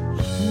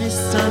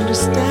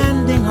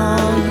 Misunderstanding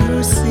all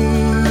you see.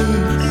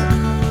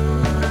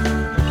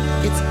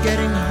 It's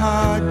getting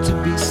hard to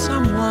be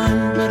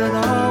someone, but it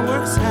all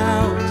works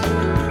out.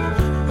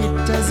 It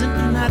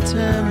doesn't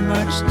matter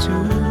much to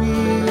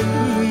me.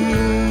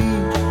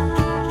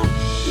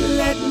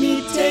 Let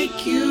me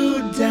take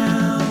you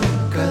down,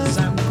 'cause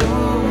I'm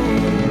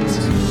going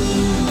to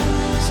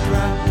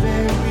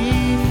Strawberry Fields.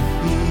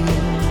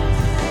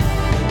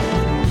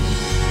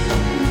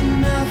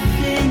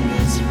 Nothing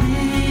is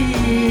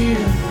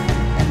real,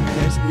 and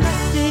there's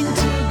nothing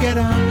to get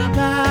on.